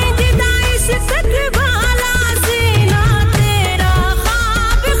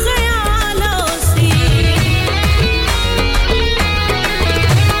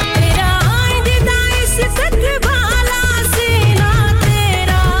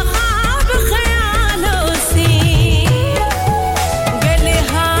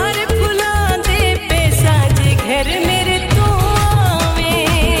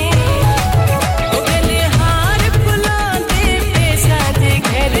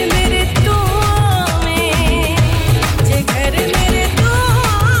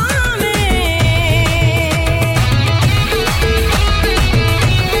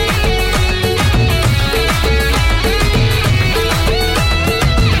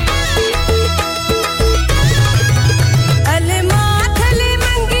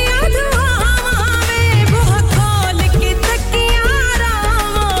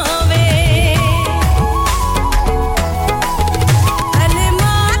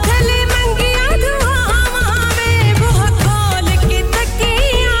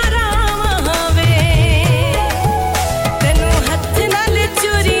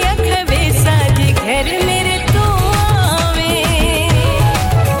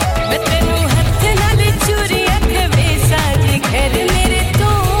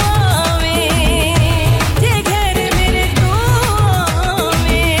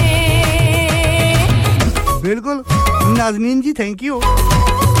Nazneen ji thank you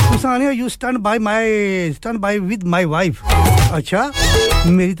तुसाने you stand by with my wife अच्छा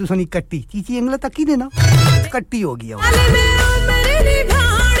मेरी तुसानी कट्टी चीची अंगला तक ही देना कट्टी हो गया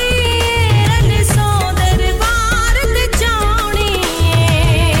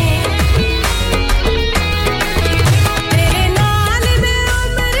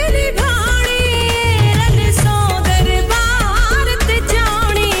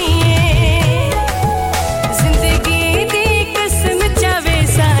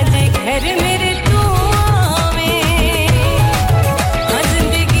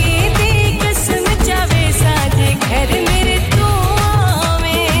Hey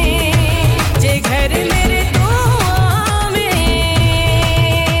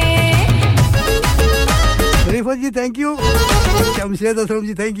Shamshed Aslam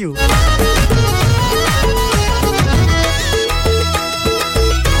ji thank you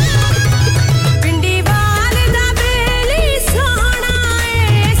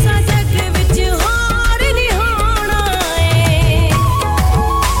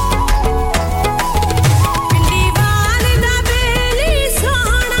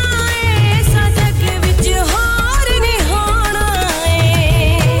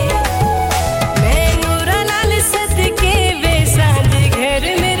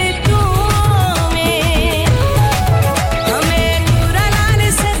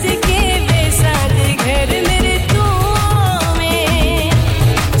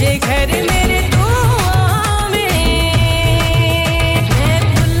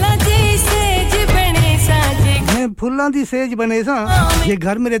फुल्लां the says बने सा ये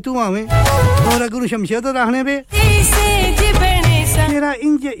घर मेरे तू आवे और गुरु शमशेद रहने पे तेरा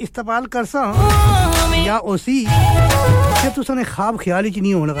इंज इस्तेमाल करसा या ओसी कि तुसने ख्वाब ख्याल ही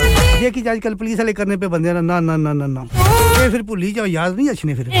नहीं होने लगा देखी आजकल पुलिस वाले करने पे बंदे ना ना ना ना ना ये फिर भूल ही जाओ याद नहीं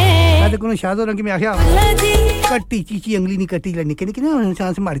अच्छने फिर मैं को शादो रंग में आख्या कट्टी चीची अंगली नहीं कट्टी निके निके ना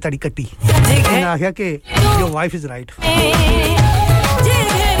चांस मारी ताड़ी कट्टी मैंने आख्या कि your wife is right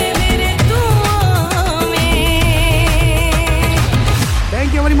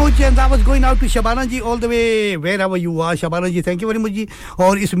Thank you very much and that was going out to Shabana ji all the way wherever you are Shabana ji thank you very much ji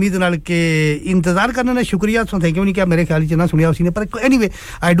और इस उम्मीद नाल के इंतजार करने ना शुक्रिया तो थैंक यू नहीं क्या मेरे ख्याल से ना सुनिया उसी ने पर anyway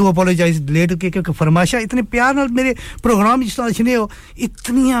I do apologise late क्योंकि फरमाइशा इतने प्यार नाल मेरे प्रोग्राम जिस तरह सुने हो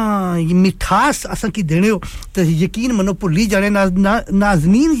इतनी मिठास असा की देने हो तो यकीन मनो भुल्ली जाने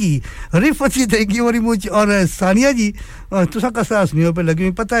नाज़नीन जी Rifat ji thank you very much और सानिया जी तुसा कसा हसनियो पे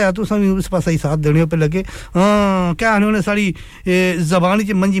लगे पता है तुसा भी उस पासा ही साथ देने पे लगे हां क्या उन्होंने सारी जबान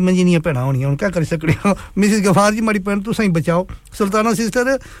च मंजी मंजी नहीं पैना होनी उन क्या कर सकते हो मिसेस गफार जी मारी पैन तुसा ही बचाओ सुल्ताना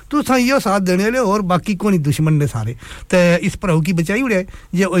सिस्टर तुसा ही साथ देने वाले और बाकी कोई दुश्मन ने सारे ते इस भराऊ की बचाई उड़े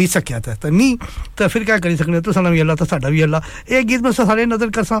जे वही सकिया था तो नहीं तो फिर क्या कर सकते तुसा भी अल्लाह तो साडा भी अल्लाह एक गीत में सारे नजर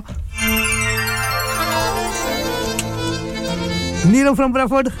करसा नीरम from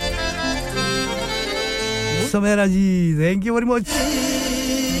ब्रैफर्ड समेरा ji thank you very much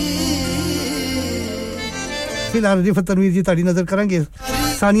फिलहाल रिफत तनवीर जी ताड़ी नजर करेंगे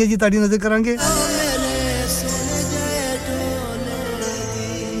सानिया जी ताड़ी नजर करेंगे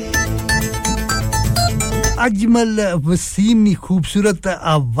अजमल वसीम नी खूबसूरत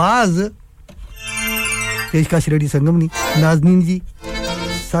आवाज पेशकश रेडी संगम नी Nazneen ji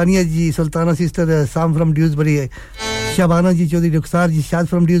Sania ji Sultana sister Sam from Dewsbury Shabana ji Chaudhary Rukhsar ji Shad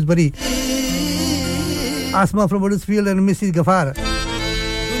from Dewsbury Asma from Huddersfield and Mrs. Gafar.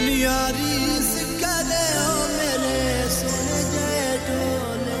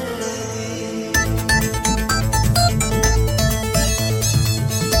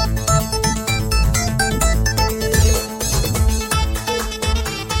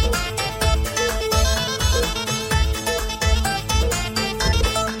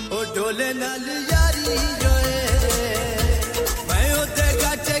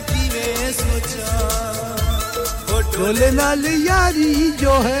 डोले नाल यारी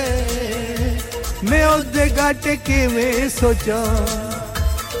जो है मैं ओदे गाटे के में सोचा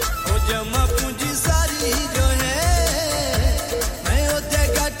ओ जमा पूंजी सारी जो है मैं ओदे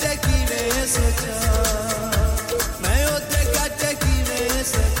गाटे की में सोचा मैं ओदे गाटे की में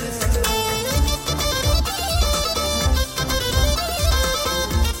सोचा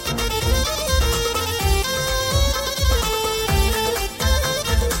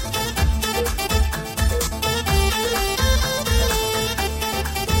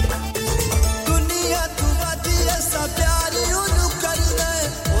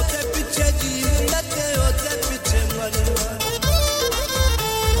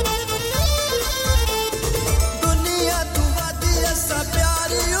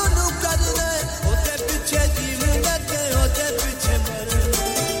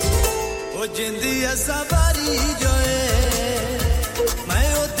सवारी जो है मैं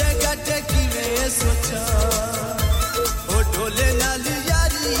ओते गाटे की में सोचा ओ ढोले नाल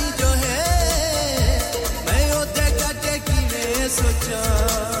यारी जो है मैं ओते गाटे की में सोचा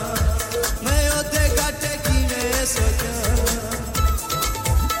मैं ओते गाटे की में सोचा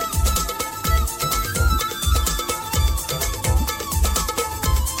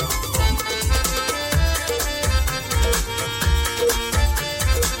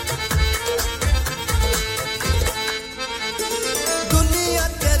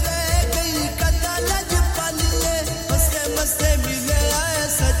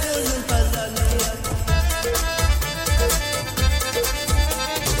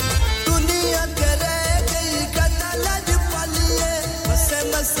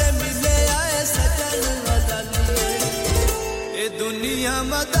दुनिया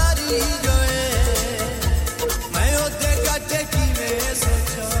मदारी जो है मैं ओते काटे की में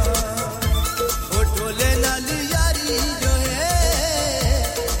सोचा ओ टोले नाल यारी जो है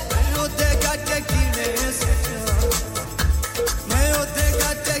मैं ओते काटे की में सोचा मैं ओते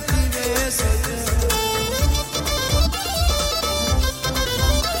काटे की में सोचा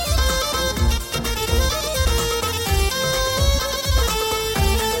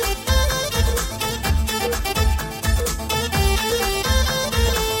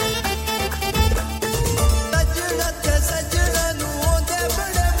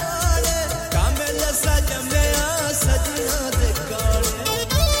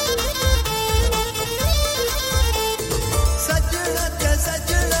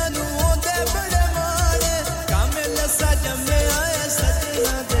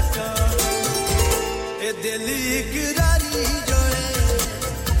दिल इकरारी जो है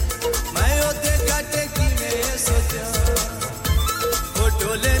मैं ओते काटे की में सोचा ओ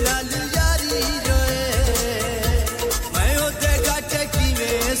टोले नाल यारी जो है मैं ओते काटे की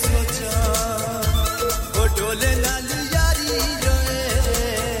में सोचा ओ टोले नाल यारी जो है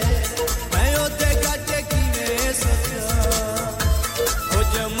मैं ओते काटे की में सोचा ओ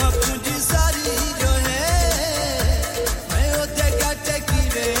जमा पूंजी सारी जो है मैं ओते काटे की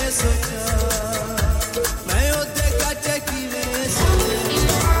में सोचा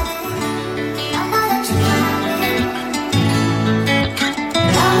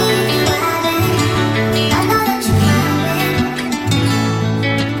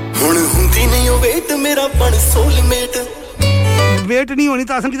मेरा पण सोलमेट वेट नहीं होनी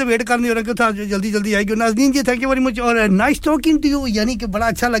तो असम की तो वेट करनी हो रहा था जल्दी जल्दी आएगी नाज़रीन ji thank you very much और नाइस टॉकिंग टू यू यानी कि बड़ा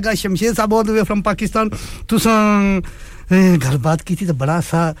अच्छा लगा शमशेर साहब all the way from Pakistan तुसा घर बात की थी तो बड़ा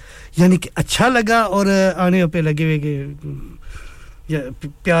सा यानी कि अच्छा लगा और आने पे लगे हुए कि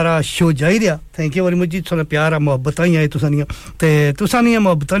प्यारा शो जाई रहा थैंक यू वेरी मच जी थोड़ा प्यार मोहब्बत ही आए तुसानियां ते तुसानियां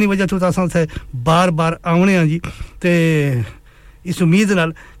मोहब्बतां दी वजह तो असां थे बार-बार आउने हैं जी ते इस उम्मीद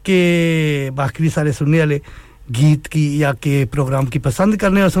नाल के बाकी सारे सुनने वाले गीत की या के प्रोग्राम की पसंद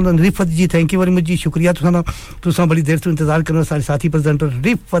करने और सुनने Rifat ji thank you very much जी शुक्रिया तुसा बड़ी देर से इंतजार करने सारे साथी प्रेजेंटर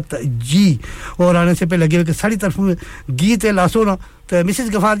रिफत जी और आने से पहले लगे हुए कि सारी तरफ गीत है लासो ना तो मिसेस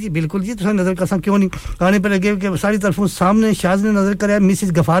गफार जी बिल्कुल जी तुसा नजर करसा क्यों नहीं आने पे लगे कि सारी तरफों सामने शाज ने नजर करया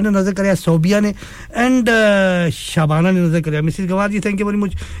मिसेस गफार ने नजर करया सोबिया ने एंड शाबाना ने नजर करया Mrs Gaffar ji thank you very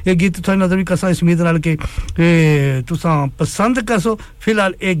much ये गीत तुसा नजर भी करसा इस उम्मीद नाल के तुसा पसंद करसो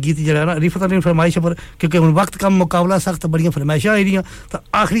फिलहाल एक गीत जरा ना रिफत ने फरमाइश पर क्योंकि हुन वक्त कम मुकाबला सख्त बढ़िया फरमाइशां आ रही तो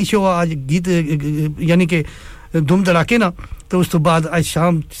आखिरी शो आज गीत यानी कि धूम धड़ाके ना तो उस तो बाद आज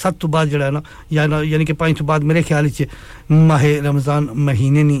शाम 7 तो बाद जड़ा ना यानी कि 5 तो बाद मेरे ख्याल से माह रमजान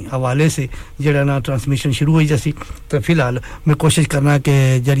महीने नी हवाले से जड़ा ना ट्रांसमिशन शुरू हुई जैसी तो फिलहाल मैं कोशिश करना कि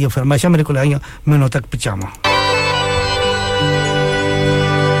जरिए फरमाइशा मेरे को आईया मैं उन तक पहुंचावा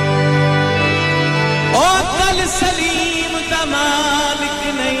ओ कल सलीम दा मालिक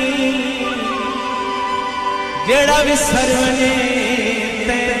नहीं जेड़ा भी सरवने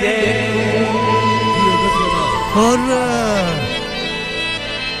ते दे और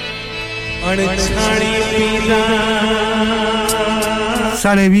अनछाणी पीना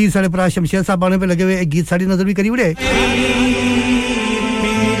सारे वीर सारे भरा शमशेर साहब आने पे लगे हुए एक गीत साड़ी नजर भी करी उड़े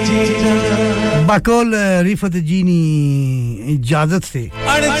बाकोल रिफत जी नी इजाजत से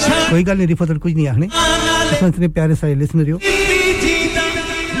कोई गल नहीं रिफत कुछ नहीं आखने इतने प्यारे सारे लिसनर हो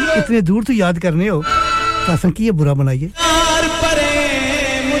इतने दूर तो याद करने हो तासा की ये बुरा बनाइए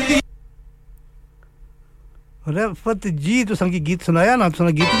रिफत जी तो संगी गीत सुनाया ना सुना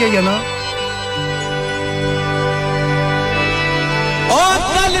गीत ही ना ओ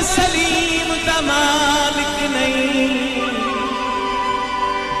कल सलीम दा मालिक नहीं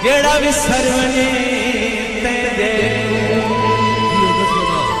जेड़ा भी सरवने ते दे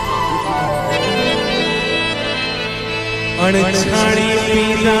अनछाणी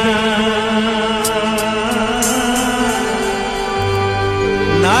पीना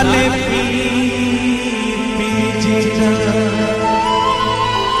नाले पी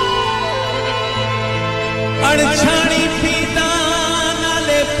अनछाणी पीता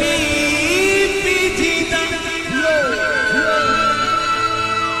नाले पी जीता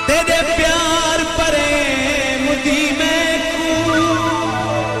तेरे प्यार परे मुदी में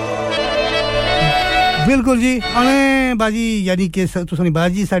बिल्कुल जी अने बाजी यानी कि तुसनी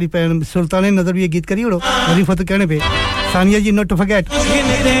बाजी साड़ी पैन सुल्तान ने नजर भी ये गीत करी उड़ो रिफत कहने पे Sania ji not to forget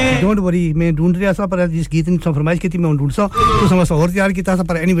don't worry मैं ढूंढ रहा था पर जिस गीत ने फरमाइश की थी मैं ढूंढ सा तो समझ और तैयार किया था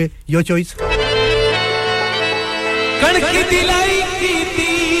पर एनीवे योर चॉइस कणकी दिलाई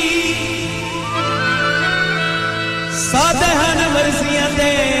कीती सादहन मर्जियां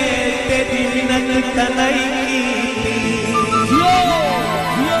दे तेरी मिन्नत तलाई कीती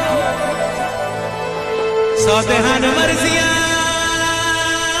सौदे हन मर्जियां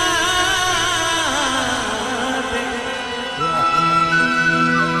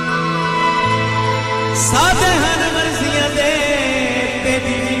सादे हन मर्जियां दे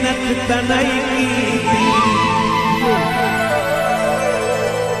तेरी मिन्नत तनाई कीती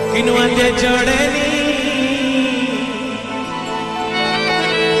किनुआ दे जोड़े नी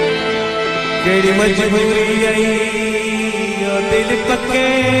केड़ी मजबूरी आई ओ दिल पक्के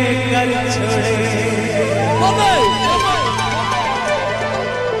कर छोड़े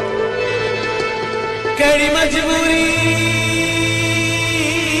केड़ी मजबूरी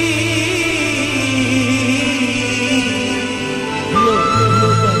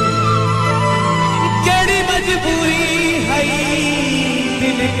केड़ी मजबूरी है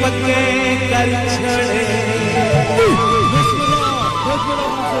दिल पक्के कर छोड़े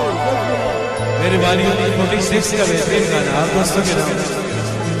मेरे वालियों की 46 का बेहतरीन गाना आप दोस्तों के नाम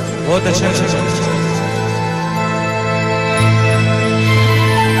बहुत अच्छा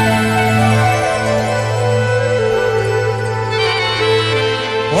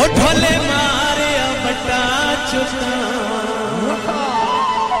ओ ढोले मारे बटा चुका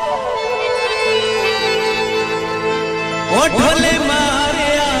ओ ढोले मारे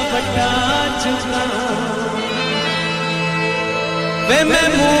बटा चुका वे मैं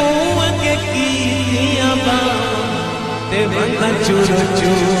मुंह के कीतियां ते बंदा चूर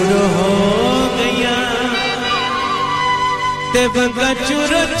चूर हो गया ते बंदा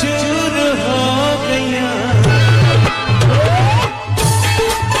चूर चूर हो गया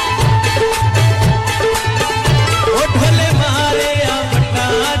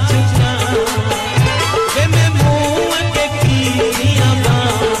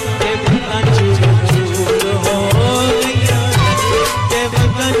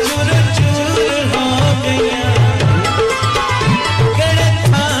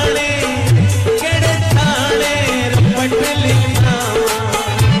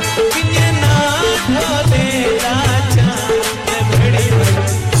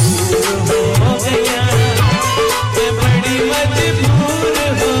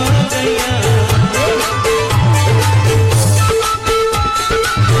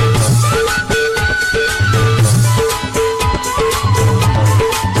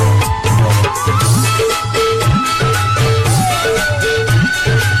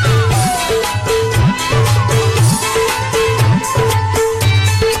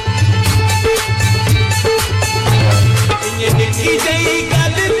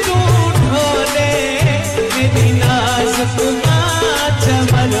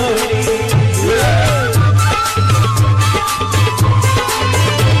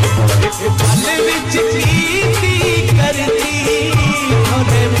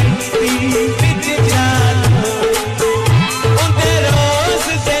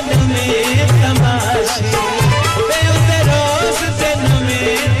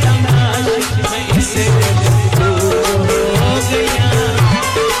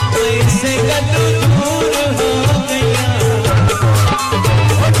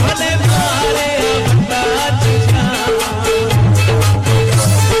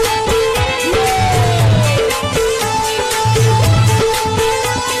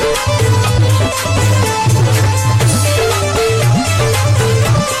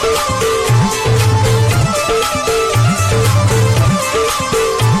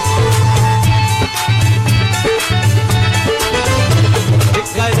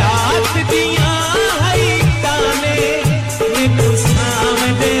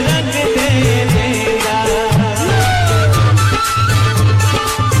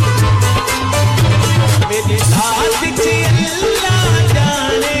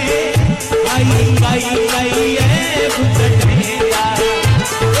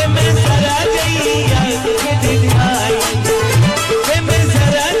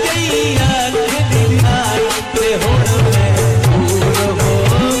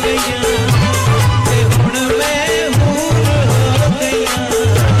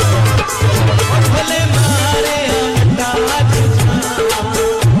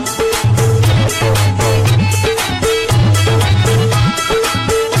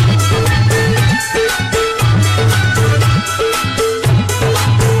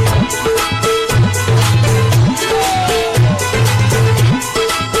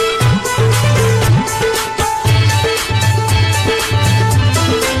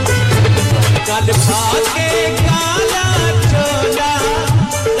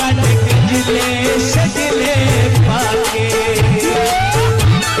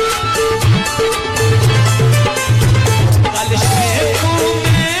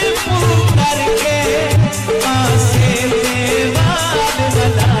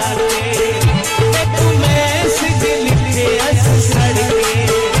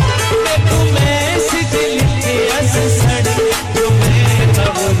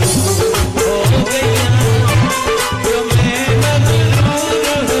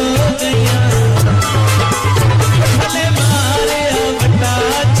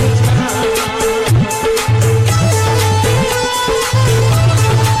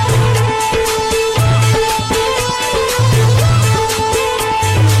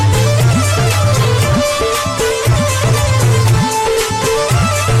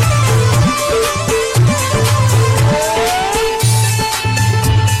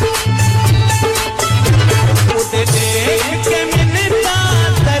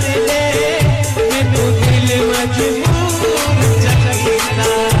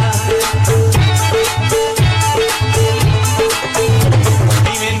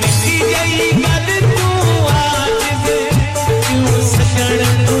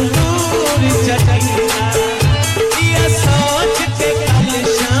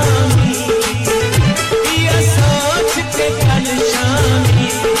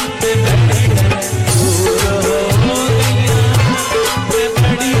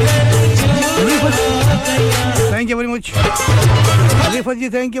thank you very much Rifat ji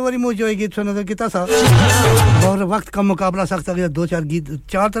thank you very much जो गीत सुना था कितना सा और वक्त का मुकाबला सकता है दो चार गीत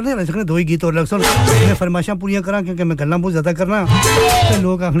चार तो नहीं रह सकते दो ही गीत और लग सुन मैं फरमाइशां पूरी करा क्योंकि मैं गल्लां बहुत ज्यादा करना तो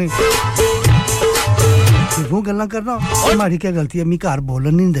लोग आखने वो गल्लां करना हमारी क्या गलती है मी घर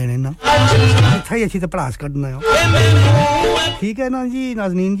बोलन नहीं देने ना अच्छा ही अच्छी तो पढ़ास करना है ठीक है ना जी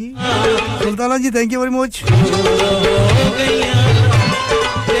नाज़नीन जी सुल्ताना जी थैंक यू वेरी मच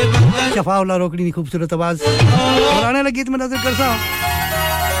शफाउल्लाह रोकड़ी की खूबसूरत आवाज और आने लगी तो मैं नजर करता हूं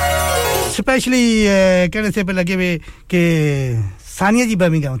स्पेशली कहने से पे लगे हुए कि सानिया जी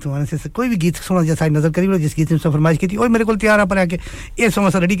बर्मिंघम तो आने से कोई भी गीत सुना जैसा नजर करी जिस गीत ने फरमाइश की थी और मेरे को तैयार आ पर आके ये सॉन्ग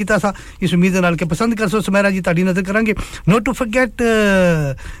सा रेडी कीता सा इस उम्मीद नाल के पसंद कर सो सुमेरा जी ताड़ी नजर करांगे नोट टू फॉरगेट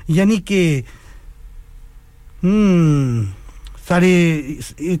यानी कि सारे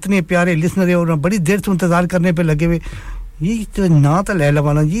इतने प्यारे लिसनर है और बड़ी देर से इंतजार करने पे लगे हुए ये तो ना तो ले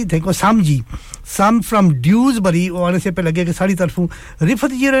लवाना जी देखो सम फ्रॉम ड्यूसबरी आने से पे लगे कि सारी तरफों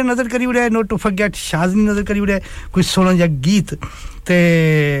रिफत जी रे नजर करी उड़े नोट टू फॉरगेट शाजनी नजर करी उड़े कोई सोना या गीत ते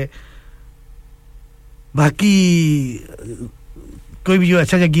बाकी कोई भी जो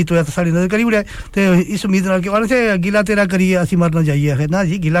अच्छा सा गीत होया तो सारी नजर करी उड़े ते इस उम्मीद नाल के आने से गिला तेरा करिए असि मरना जाइए है ना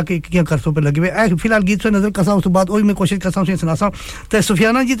जी गिला के क्या करसो पे लगे हुए फिलहाल गीत से नजर कसा उस बाद ओही मैं कोशिश करसा हूं सुनासा ते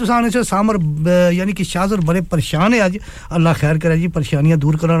सुफियाना जी तुसा आने से सामर यानी कि शाज और बड़े परेशान है आज अल्लाह खैर करे जी परेशानियां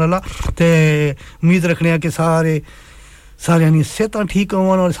दूर करने वाला ते उम्मीद रखने के सारे यानी सेहतां ठीक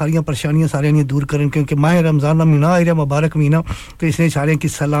होवन और सारियां परेशानियां सारे ने दूर करन क्योंकि माह रमजान का महीना है मुबारक महीना तो इसने सारे की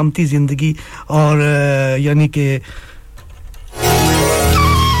सलामती जिंदगी और यानी कि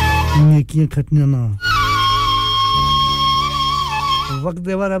नेकियां खटना ना वक्त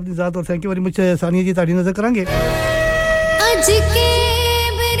देवर अपनी जात और thank you very much Sania जी ताड़ी नजर करांगे आज के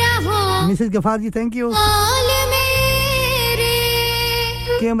बराहो Mrs Gaffar ji thank you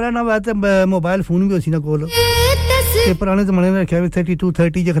camera ना बात मोबाइल फोन भी होसी ना कोल ये पुराने जमाने में रखा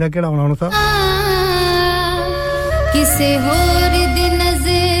 3230 जखरा केड़ा होना था किसे होर दी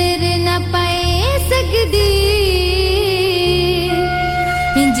नजर ना पाए सकदी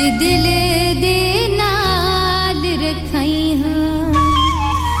इंज दिल दे नाल रखाई हां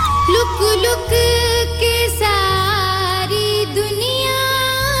लुक लुक के सारी दुनिया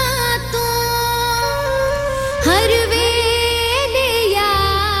तो हर वेले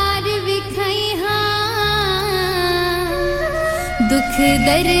यार विखाई हां दुख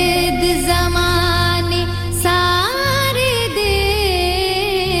दर्द ज़माने सारे दे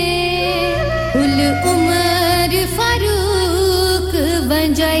उल उमर फारूक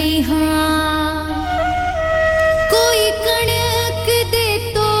बन जाई हां कोई कणक दे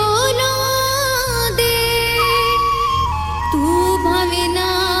तो लो दे तू भावे ना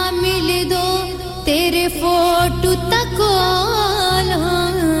मिल दो तेरे फोटो तक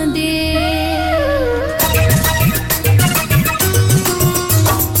दे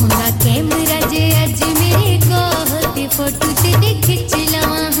हुंदा कैमरा जे अज मेरे को ते फोटो ते खिंच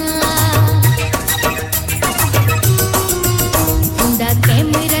लवा हुंदा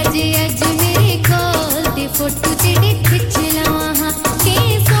कैमरा जे अज मेरे को ते फोटो ते खिंच लवा के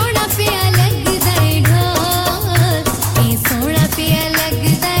सोना पिया लगदा है ढोल के सोना पिया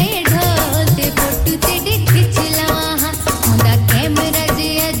लगदा है ढोल ते फोटो ते खिंच लवा हुंदा कैमरा जे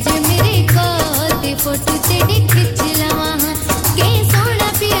अज मेरे को ते फोटो ते खिंच लवा के सोना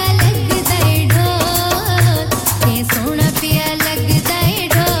पिया लगदा है ढोल के सोना पिया लगदा है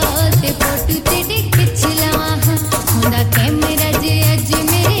ढोल ते फोटो ते खिंच लवा हुंदा कैमरा जे अज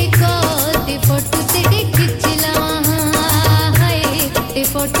मेरे को ते फोटो ते खिंच लवा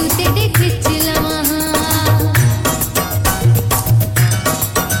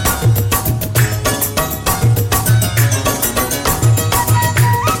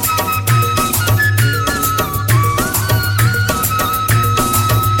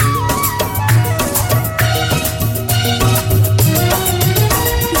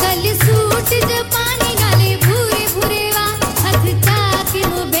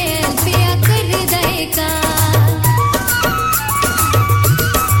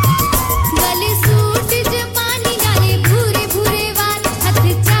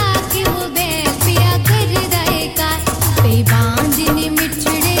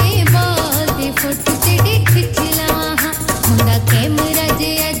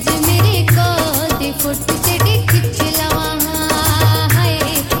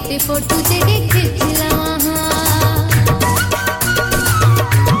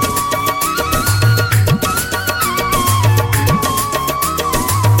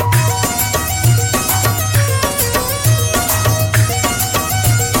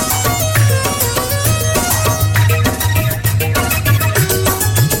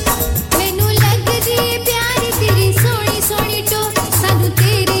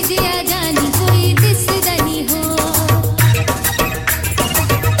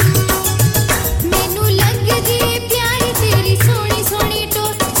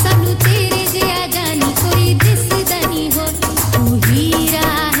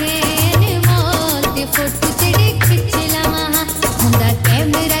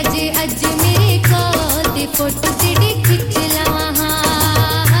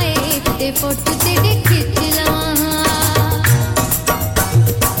ते फोटो तेरे खिंच लवां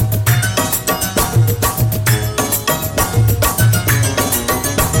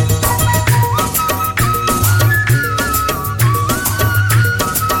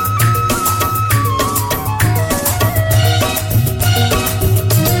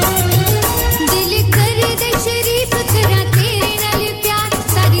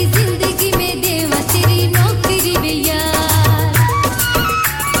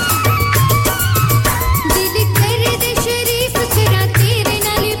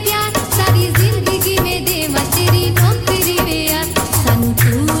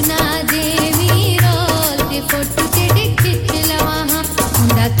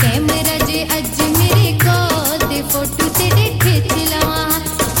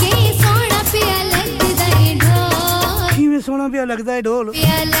लगदा है ढोल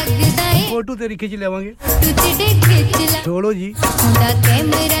फोटो तेरी खिंच लेवांगे ढोलो जी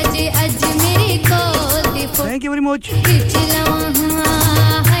थैंक यू वेरी मच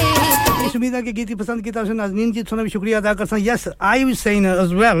उम्मीद है कि गीत पसंद की तरफ से नाज़रीन जी थोड़ा भी शुक्रिया अदा करता हूं yes I was saying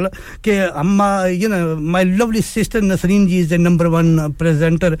as well कि अम्मा you know my lovely sister Nasreen ji is the number 1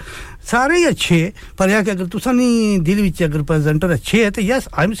 presenter सारे ही अच्छे पर या कि अगर तुसा नहीं दिल विच अगर प्रेजेंटर अच्छे है तो yes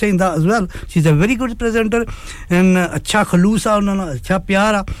I am saying that as well she is a very good presenter and अच्छा खलूस है उन्होंने अच्छा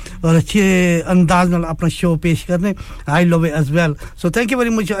प्यार है और अच्छे अंदाज में अपना शो पेश करने I love it as well so thank you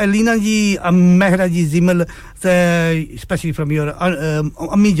very much Alina ji Mehra ji जिमल स्पेशली फ्रॉम योर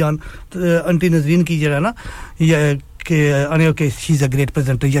अम्मी जान आंटी नजरीन की जरा ना ये okay she's a great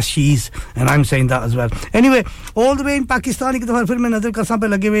presenter yes she is and I'm saying that as well anyway all the way in Pakistan एक दफा फिर मैं नजर करसा पे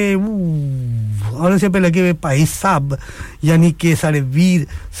लगे हुए और से पे लगे हुए भाई साहब यानी कि सारे वीर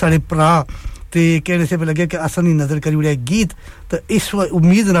सारे भरा ते कहने से पे लगे कि असन ही नजर करी उड़े गीत तो इस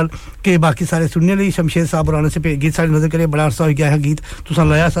उम्मीद नाल के बाकी सारे सुनने लिए शमशेर साहब और आने से पे गीत सारे नजर करे बड़ा अरसा हो गया है गीत तुसा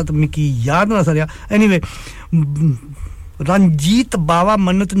लाया सा तो मिकी याद ना सरिया एनीवे रंजीत बावा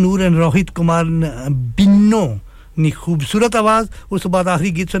मन्नत नूर एंड रोहित कुमार बिन्नो नी खूबसूरत आवाज उस बाद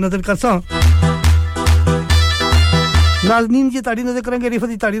आखिरी गीत से नजर करसा नाज़नीन जी ताड़ी नजर करेंगे रिफत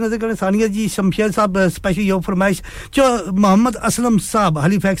जी ताड़ी नजर करें सानिया जी शमशेर साहब स्पेशल यो फरमाइश जो मोहम्मद असलम साहब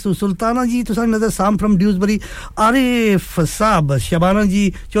हैलिफैक्स तो सुल्ताना जी तो सारी नजर साम from Dewsbury Arif Sahab Shabana ji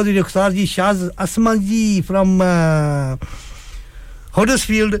Chaudhary Rukhsar ji Shaz Asma ji from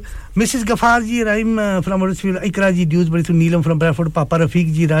Huddersfield, Mrs. Gafar ji, Raim from Huddersfield, Ikra ji, Dewsbury to Neelam from Bradford, Papa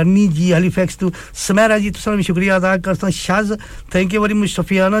Rafiq ji, Rani ji, Halifax to Samara ji, to sami shukriya ada karta hun. Shaz, thank you very much,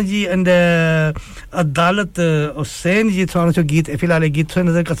 Safiana ji, and Adalat Hussain ji, to jo geet, filhal ek geet se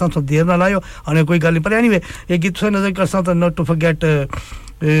nazar karta hun, to der na layo, ane koi gal nahi, but anyway, ek geet se nazar karta hun, not to forget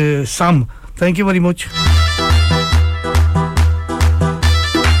Sam. Thank you very much.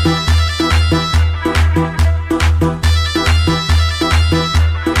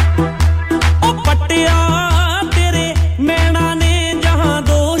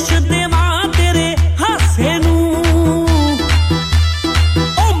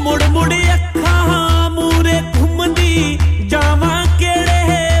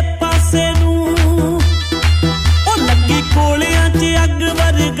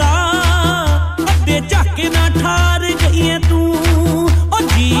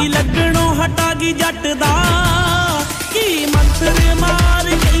 जट दा की मंत्र मार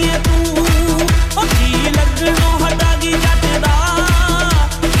गई तू ओ जी लगनो हटा गी जट दा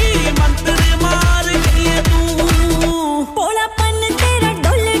की मंत्र मार गई तू पोलापन तेरा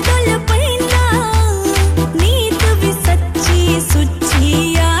डोल डोल पैना नीत भी सच्ची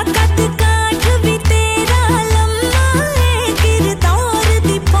सुचिया कद काठ भी तेरा लम्मा है किरदार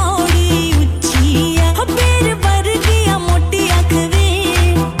दी पौड़ी उचिया हो पैर भर गया मोटी अख वे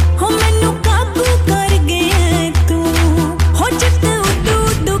हो मैनू कर गया तू हो चित उडू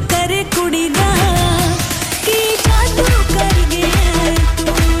उडू करे कुड़ी दा की जादू कर गया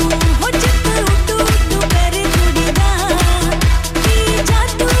तू हो चित उडू उडू करे कुड़ी दा की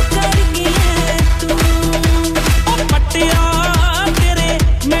जादू कर गया तू ओ पटिया तेरे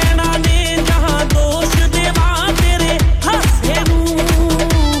मैना ने जहां दोष देवा तेरे हंसे नू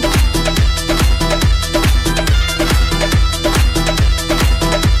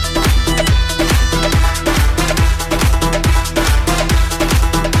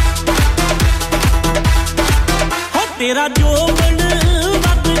तेरा जोबन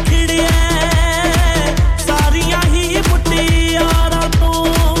वद खिड़िया सारियां ही मुटियारा तो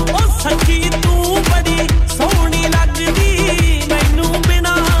ओ सच्ची तू बड़ी सोहनी लगदी मैनू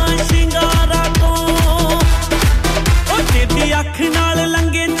बिना शिंगारा तो ओ तेरी अख नाल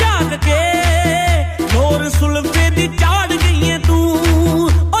लंगे झाक के लोर सुल्फे दी चाड़ गई तू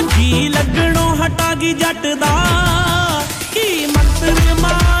ओ जी लगणों हटा गी जट दा की मंत्र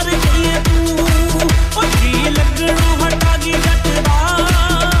मार गई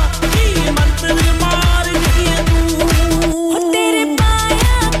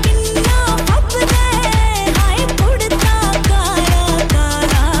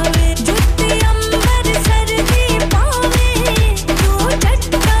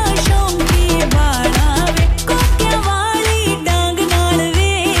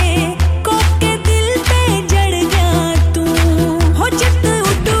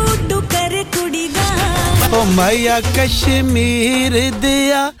माया कश्मीर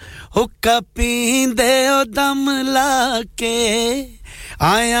दिया हुक्का पींदे ओ दम लाके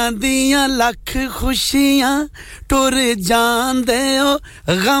आया दियां लख खुशियां टुर जांदे ओ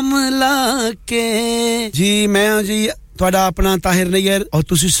गम लाके जी मैं जी ਤੁਹਾਡਾ ਆਪਣਾ ਤਾਹਿਰ ਨਈਰ ਔਰ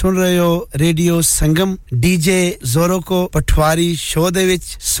ਤੁਸੀਂ ਸੁਣ ਰਹੇ ਹੋ ਰੇਡੀਓ ਸੰਗਮ ਡੀਜੇ ਜ਼ੋਰੋ ਕੋ ਪਟਵਾਰੀ ਸ਼ੋ ਦੇ ਵਿੱਚ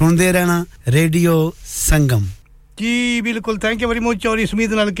ਸੁਣਦੇ ਰਹਿਣਾ ਰੇਡੀਓ ਸੰਗਮ ਜੀ ਬਿਲਕੁਲ ਥੈਂਕ ਯੂ ਵੈਰੀ ਮਚ ਔਰ ਇਸ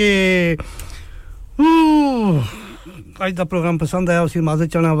ਉਮੀਦ ਨਾਲ ਕਿ आज दा प्रोग्राम पसंद आया उसी माजर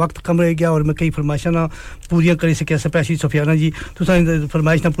चलना वक्त कम रह गया और मैं कई फरमाइशां ना पूरी कर सके स्पेशली सुफियाना जी तुसा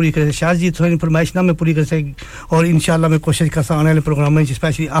फरमाइश ना पूरी करे शाह जी तुसा फरमाइश ना मैं पूरी कर सके और इंशाल्लाह मैं कोशिश करसा आने वाले प्रोग्राम में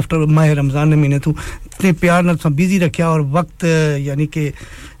स्पेशली आफ्टर माह रमजान ने महीने तू इतने प्यार ना बिजी रखा और वक्त यानी कि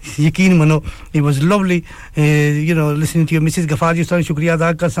यकीन मनो it was lovely you know listening to your Mrs. Ghaffar ji सारा शुक्रिया अदा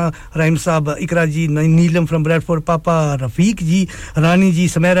करसा राइम साहब इकरा जी नीलम फ्रॉम ब्रैडफोर्ड पापा रफीक जी रानी जी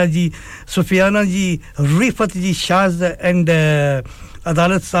समेरा जी सुफियाना जी रिफत जी शाज एंड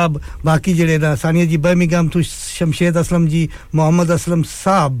अदालत साहब बाकी जेड़े ना सानिया जी बर्मिंघम तो शमशेद असलम जी मोहम्मद असलम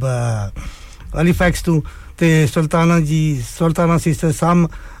साहब हलीफैक्स तो ते सुल्ताना सिस्टर साम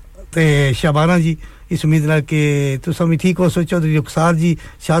ते शबाना जी इस उम्मीद ना कि तो सभी ठीक हो सोचो चौधरी रुखसार जी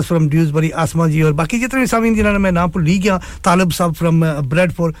शाज फ्रॉम ड्यूसबरी आसमा जी और बाकी जितने सामीन जिन्होंने मैं नाम भूल गया तालिब साहब फ्रॉम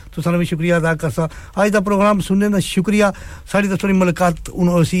ब्रैडफोर्ड तो सारा भी शुक्रिया अदा करसा आज दा प्रोग्राम सुनने दा शुक्रिया सारी तो थोड़ी मुलाकात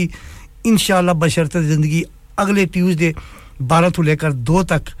उनसी इंशाल्लाह बशर्ते जिंदगी अगले ट्यूसडे 12 से लेकर 2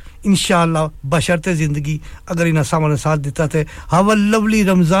 तक इंशाल्लाह बशर्ते जिंदगी अगर इन सामान साथ देता थे हैव अ लवली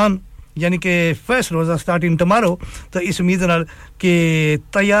रमजान यानी कि फर्स्ट रोजा स्टार्टिंग टुमारो तो इस उम्मीद नाल के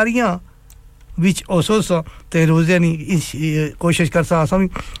तैयारियां which also so ते रोजे नहीं कोशिश कर सा आसामी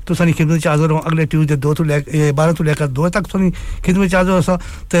तो सनी खिदमत में हाजिर हूं अगले ट्यूसडे 2 से लेकर 12 से लेकर 2 तक सनी खिदमत में हाजिर हो सा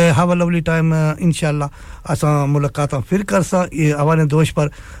ते हैव अ लवली टाइम इंशाल्लाह असा मुलाकात फिर कर सा ये आवाने दोष पर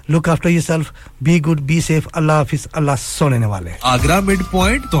look after yourself be good be safe अल्लाह हाफिज अल्लाह सोने वाले आगरा मिड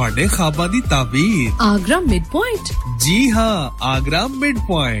पॉइंट ਤੁਹਾਡੇ ਖਾਬਾਂ ਦੀ ਤਾਬੀਰ आगरा मिड पॉइंट जी हां आगरा मिड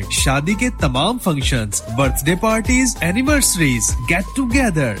पॉइंट शादी के तमाम functions birthday parties anniversaries get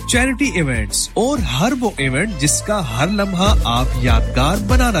together charity events और हर वो इवेंट जिसका हर लम्हा आप यादगार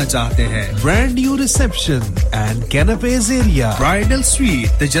बनाना चाहते हैं brand new reception and कैनपेज area bridal sweet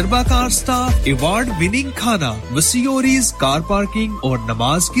तजर्बाकार staff award winning खाना वसीओरीज कार पार्किंग और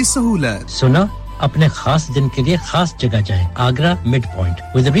नमाज की सहूलत सुना अपने खास दिन के लिए खास जगह जाएं Agra Midpoint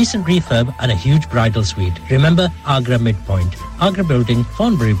with a recent refurb and a huge bridal suite remember Agra Midpoint Agra Building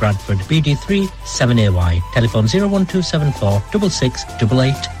Thornbury Bradford BD3 7AY telephone 01274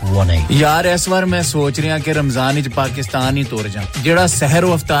 668818 यार इस बार मैं सोच रहा कि रमजान विच पाकिस्तान ही तुर जा जेड़ा सहर व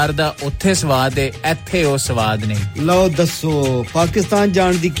इफ्तार दा उत्थे स्वाद है इत्थे ओ स्वाद नहीं लो दसो पाकिस्तान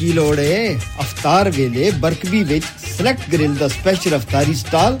जान दी की लोड़ है इफ्तार वेले बरकबी विच सेलेक्ट ग्रिल दा स्पेशल इफ्तारी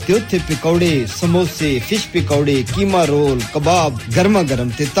स्टॉल ते उत्थे पकौड़े समोसे फिश पकौड़े कीमा रोल कबाब गर्मा गर्म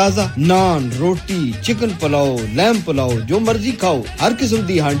ते ताजा नान रोटी चिकन पुलाव लैम पुलाव जो मर्जी खाओ हर किस्म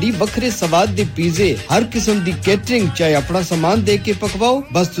दी हांडी बखरे स्वाद दे पिज़्ज़े हर किस्म दी कैटरिंग चाहे अपना सामान दे के पकवाओ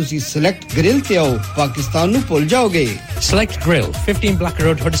बस तुसी सेलेक्ट ग्रिल ते आओ पाकिस्तान नु भूल जाओगे Select Grill 15 Black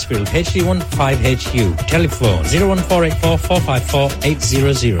Road Huddersfield HD15HU telephone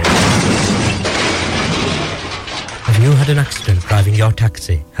 01484454800 Have you had an accident driving your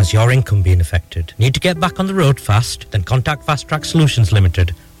taxi? Has your income been affected? Need to get back on the road fast? Then contact Fast Track Solutions Limited,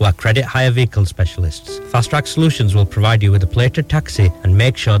 who are credit hire vehicle specialists. Fast Track Solutions will provide you with a plated taxi and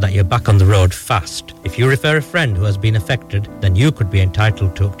make sure that you're back on the road fast. If you refer a friend who has been affected, then you could be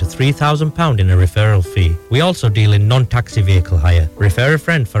entitled to up to £3,000 in a referral fee. We also deal in non-taxi vehicle hire. Refer a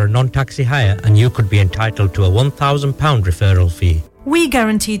friend for a non-taxi hire and you could be entitled to a £1,000 referral fee. We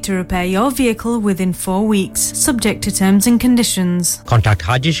guarantee to repair your vehicle within 4 weeks, subject to terms and conditions. Contact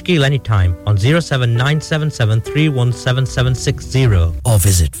Haji Shkil anytime on 07977317760 or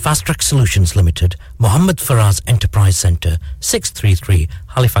visit Fast Track Solutions Limited, Mohammed Faraz Enterprise Centre, 633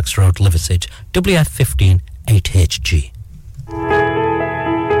 Halifax Road, Liversedge, WF15 8HG.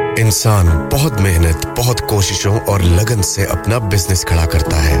 इंसान बहुत मेहनत, बहुत कोशिशों और लगन से अपना business खड़ा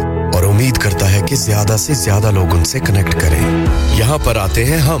करता है और उम्मीद करता है कि ज्यादा से ज्यादा लोग उनसे कनेक्ट करें। यहाँ पर आते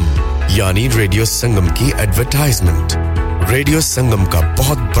हैं हम, यानी रेडियो संगम की एडवर्टाइजमेंट। रेडियो संगम का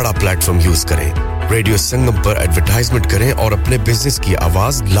बहुत बड़ा प्लेटफॉर्म यूज करें। रेडियो संगम पर एडवर्टाइजमेंट करें और अपने बिजनेस की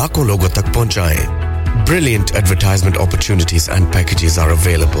आवाज लाखों लोगों तक पहुंचाएं। Brilliant advertisement opportunities and packages are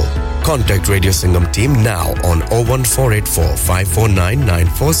available. Contact Radio Singham team now on 01484 549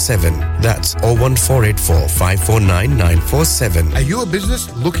 947. That's 01484 549 947. Are you a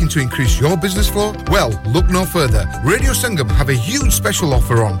business looking to increase your business flow? Well, look no further. Radio Singham have a huge special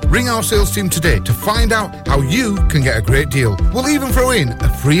offer on. Ring our sales team today to find out how you can get a great deal. We'll even throw in a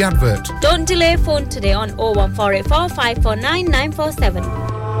free advert. Don't delay, phone today on 01484 549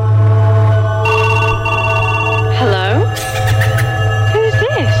 947. Hello? Who's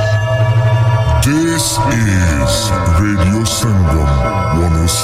this? This is Radio Sangam 107.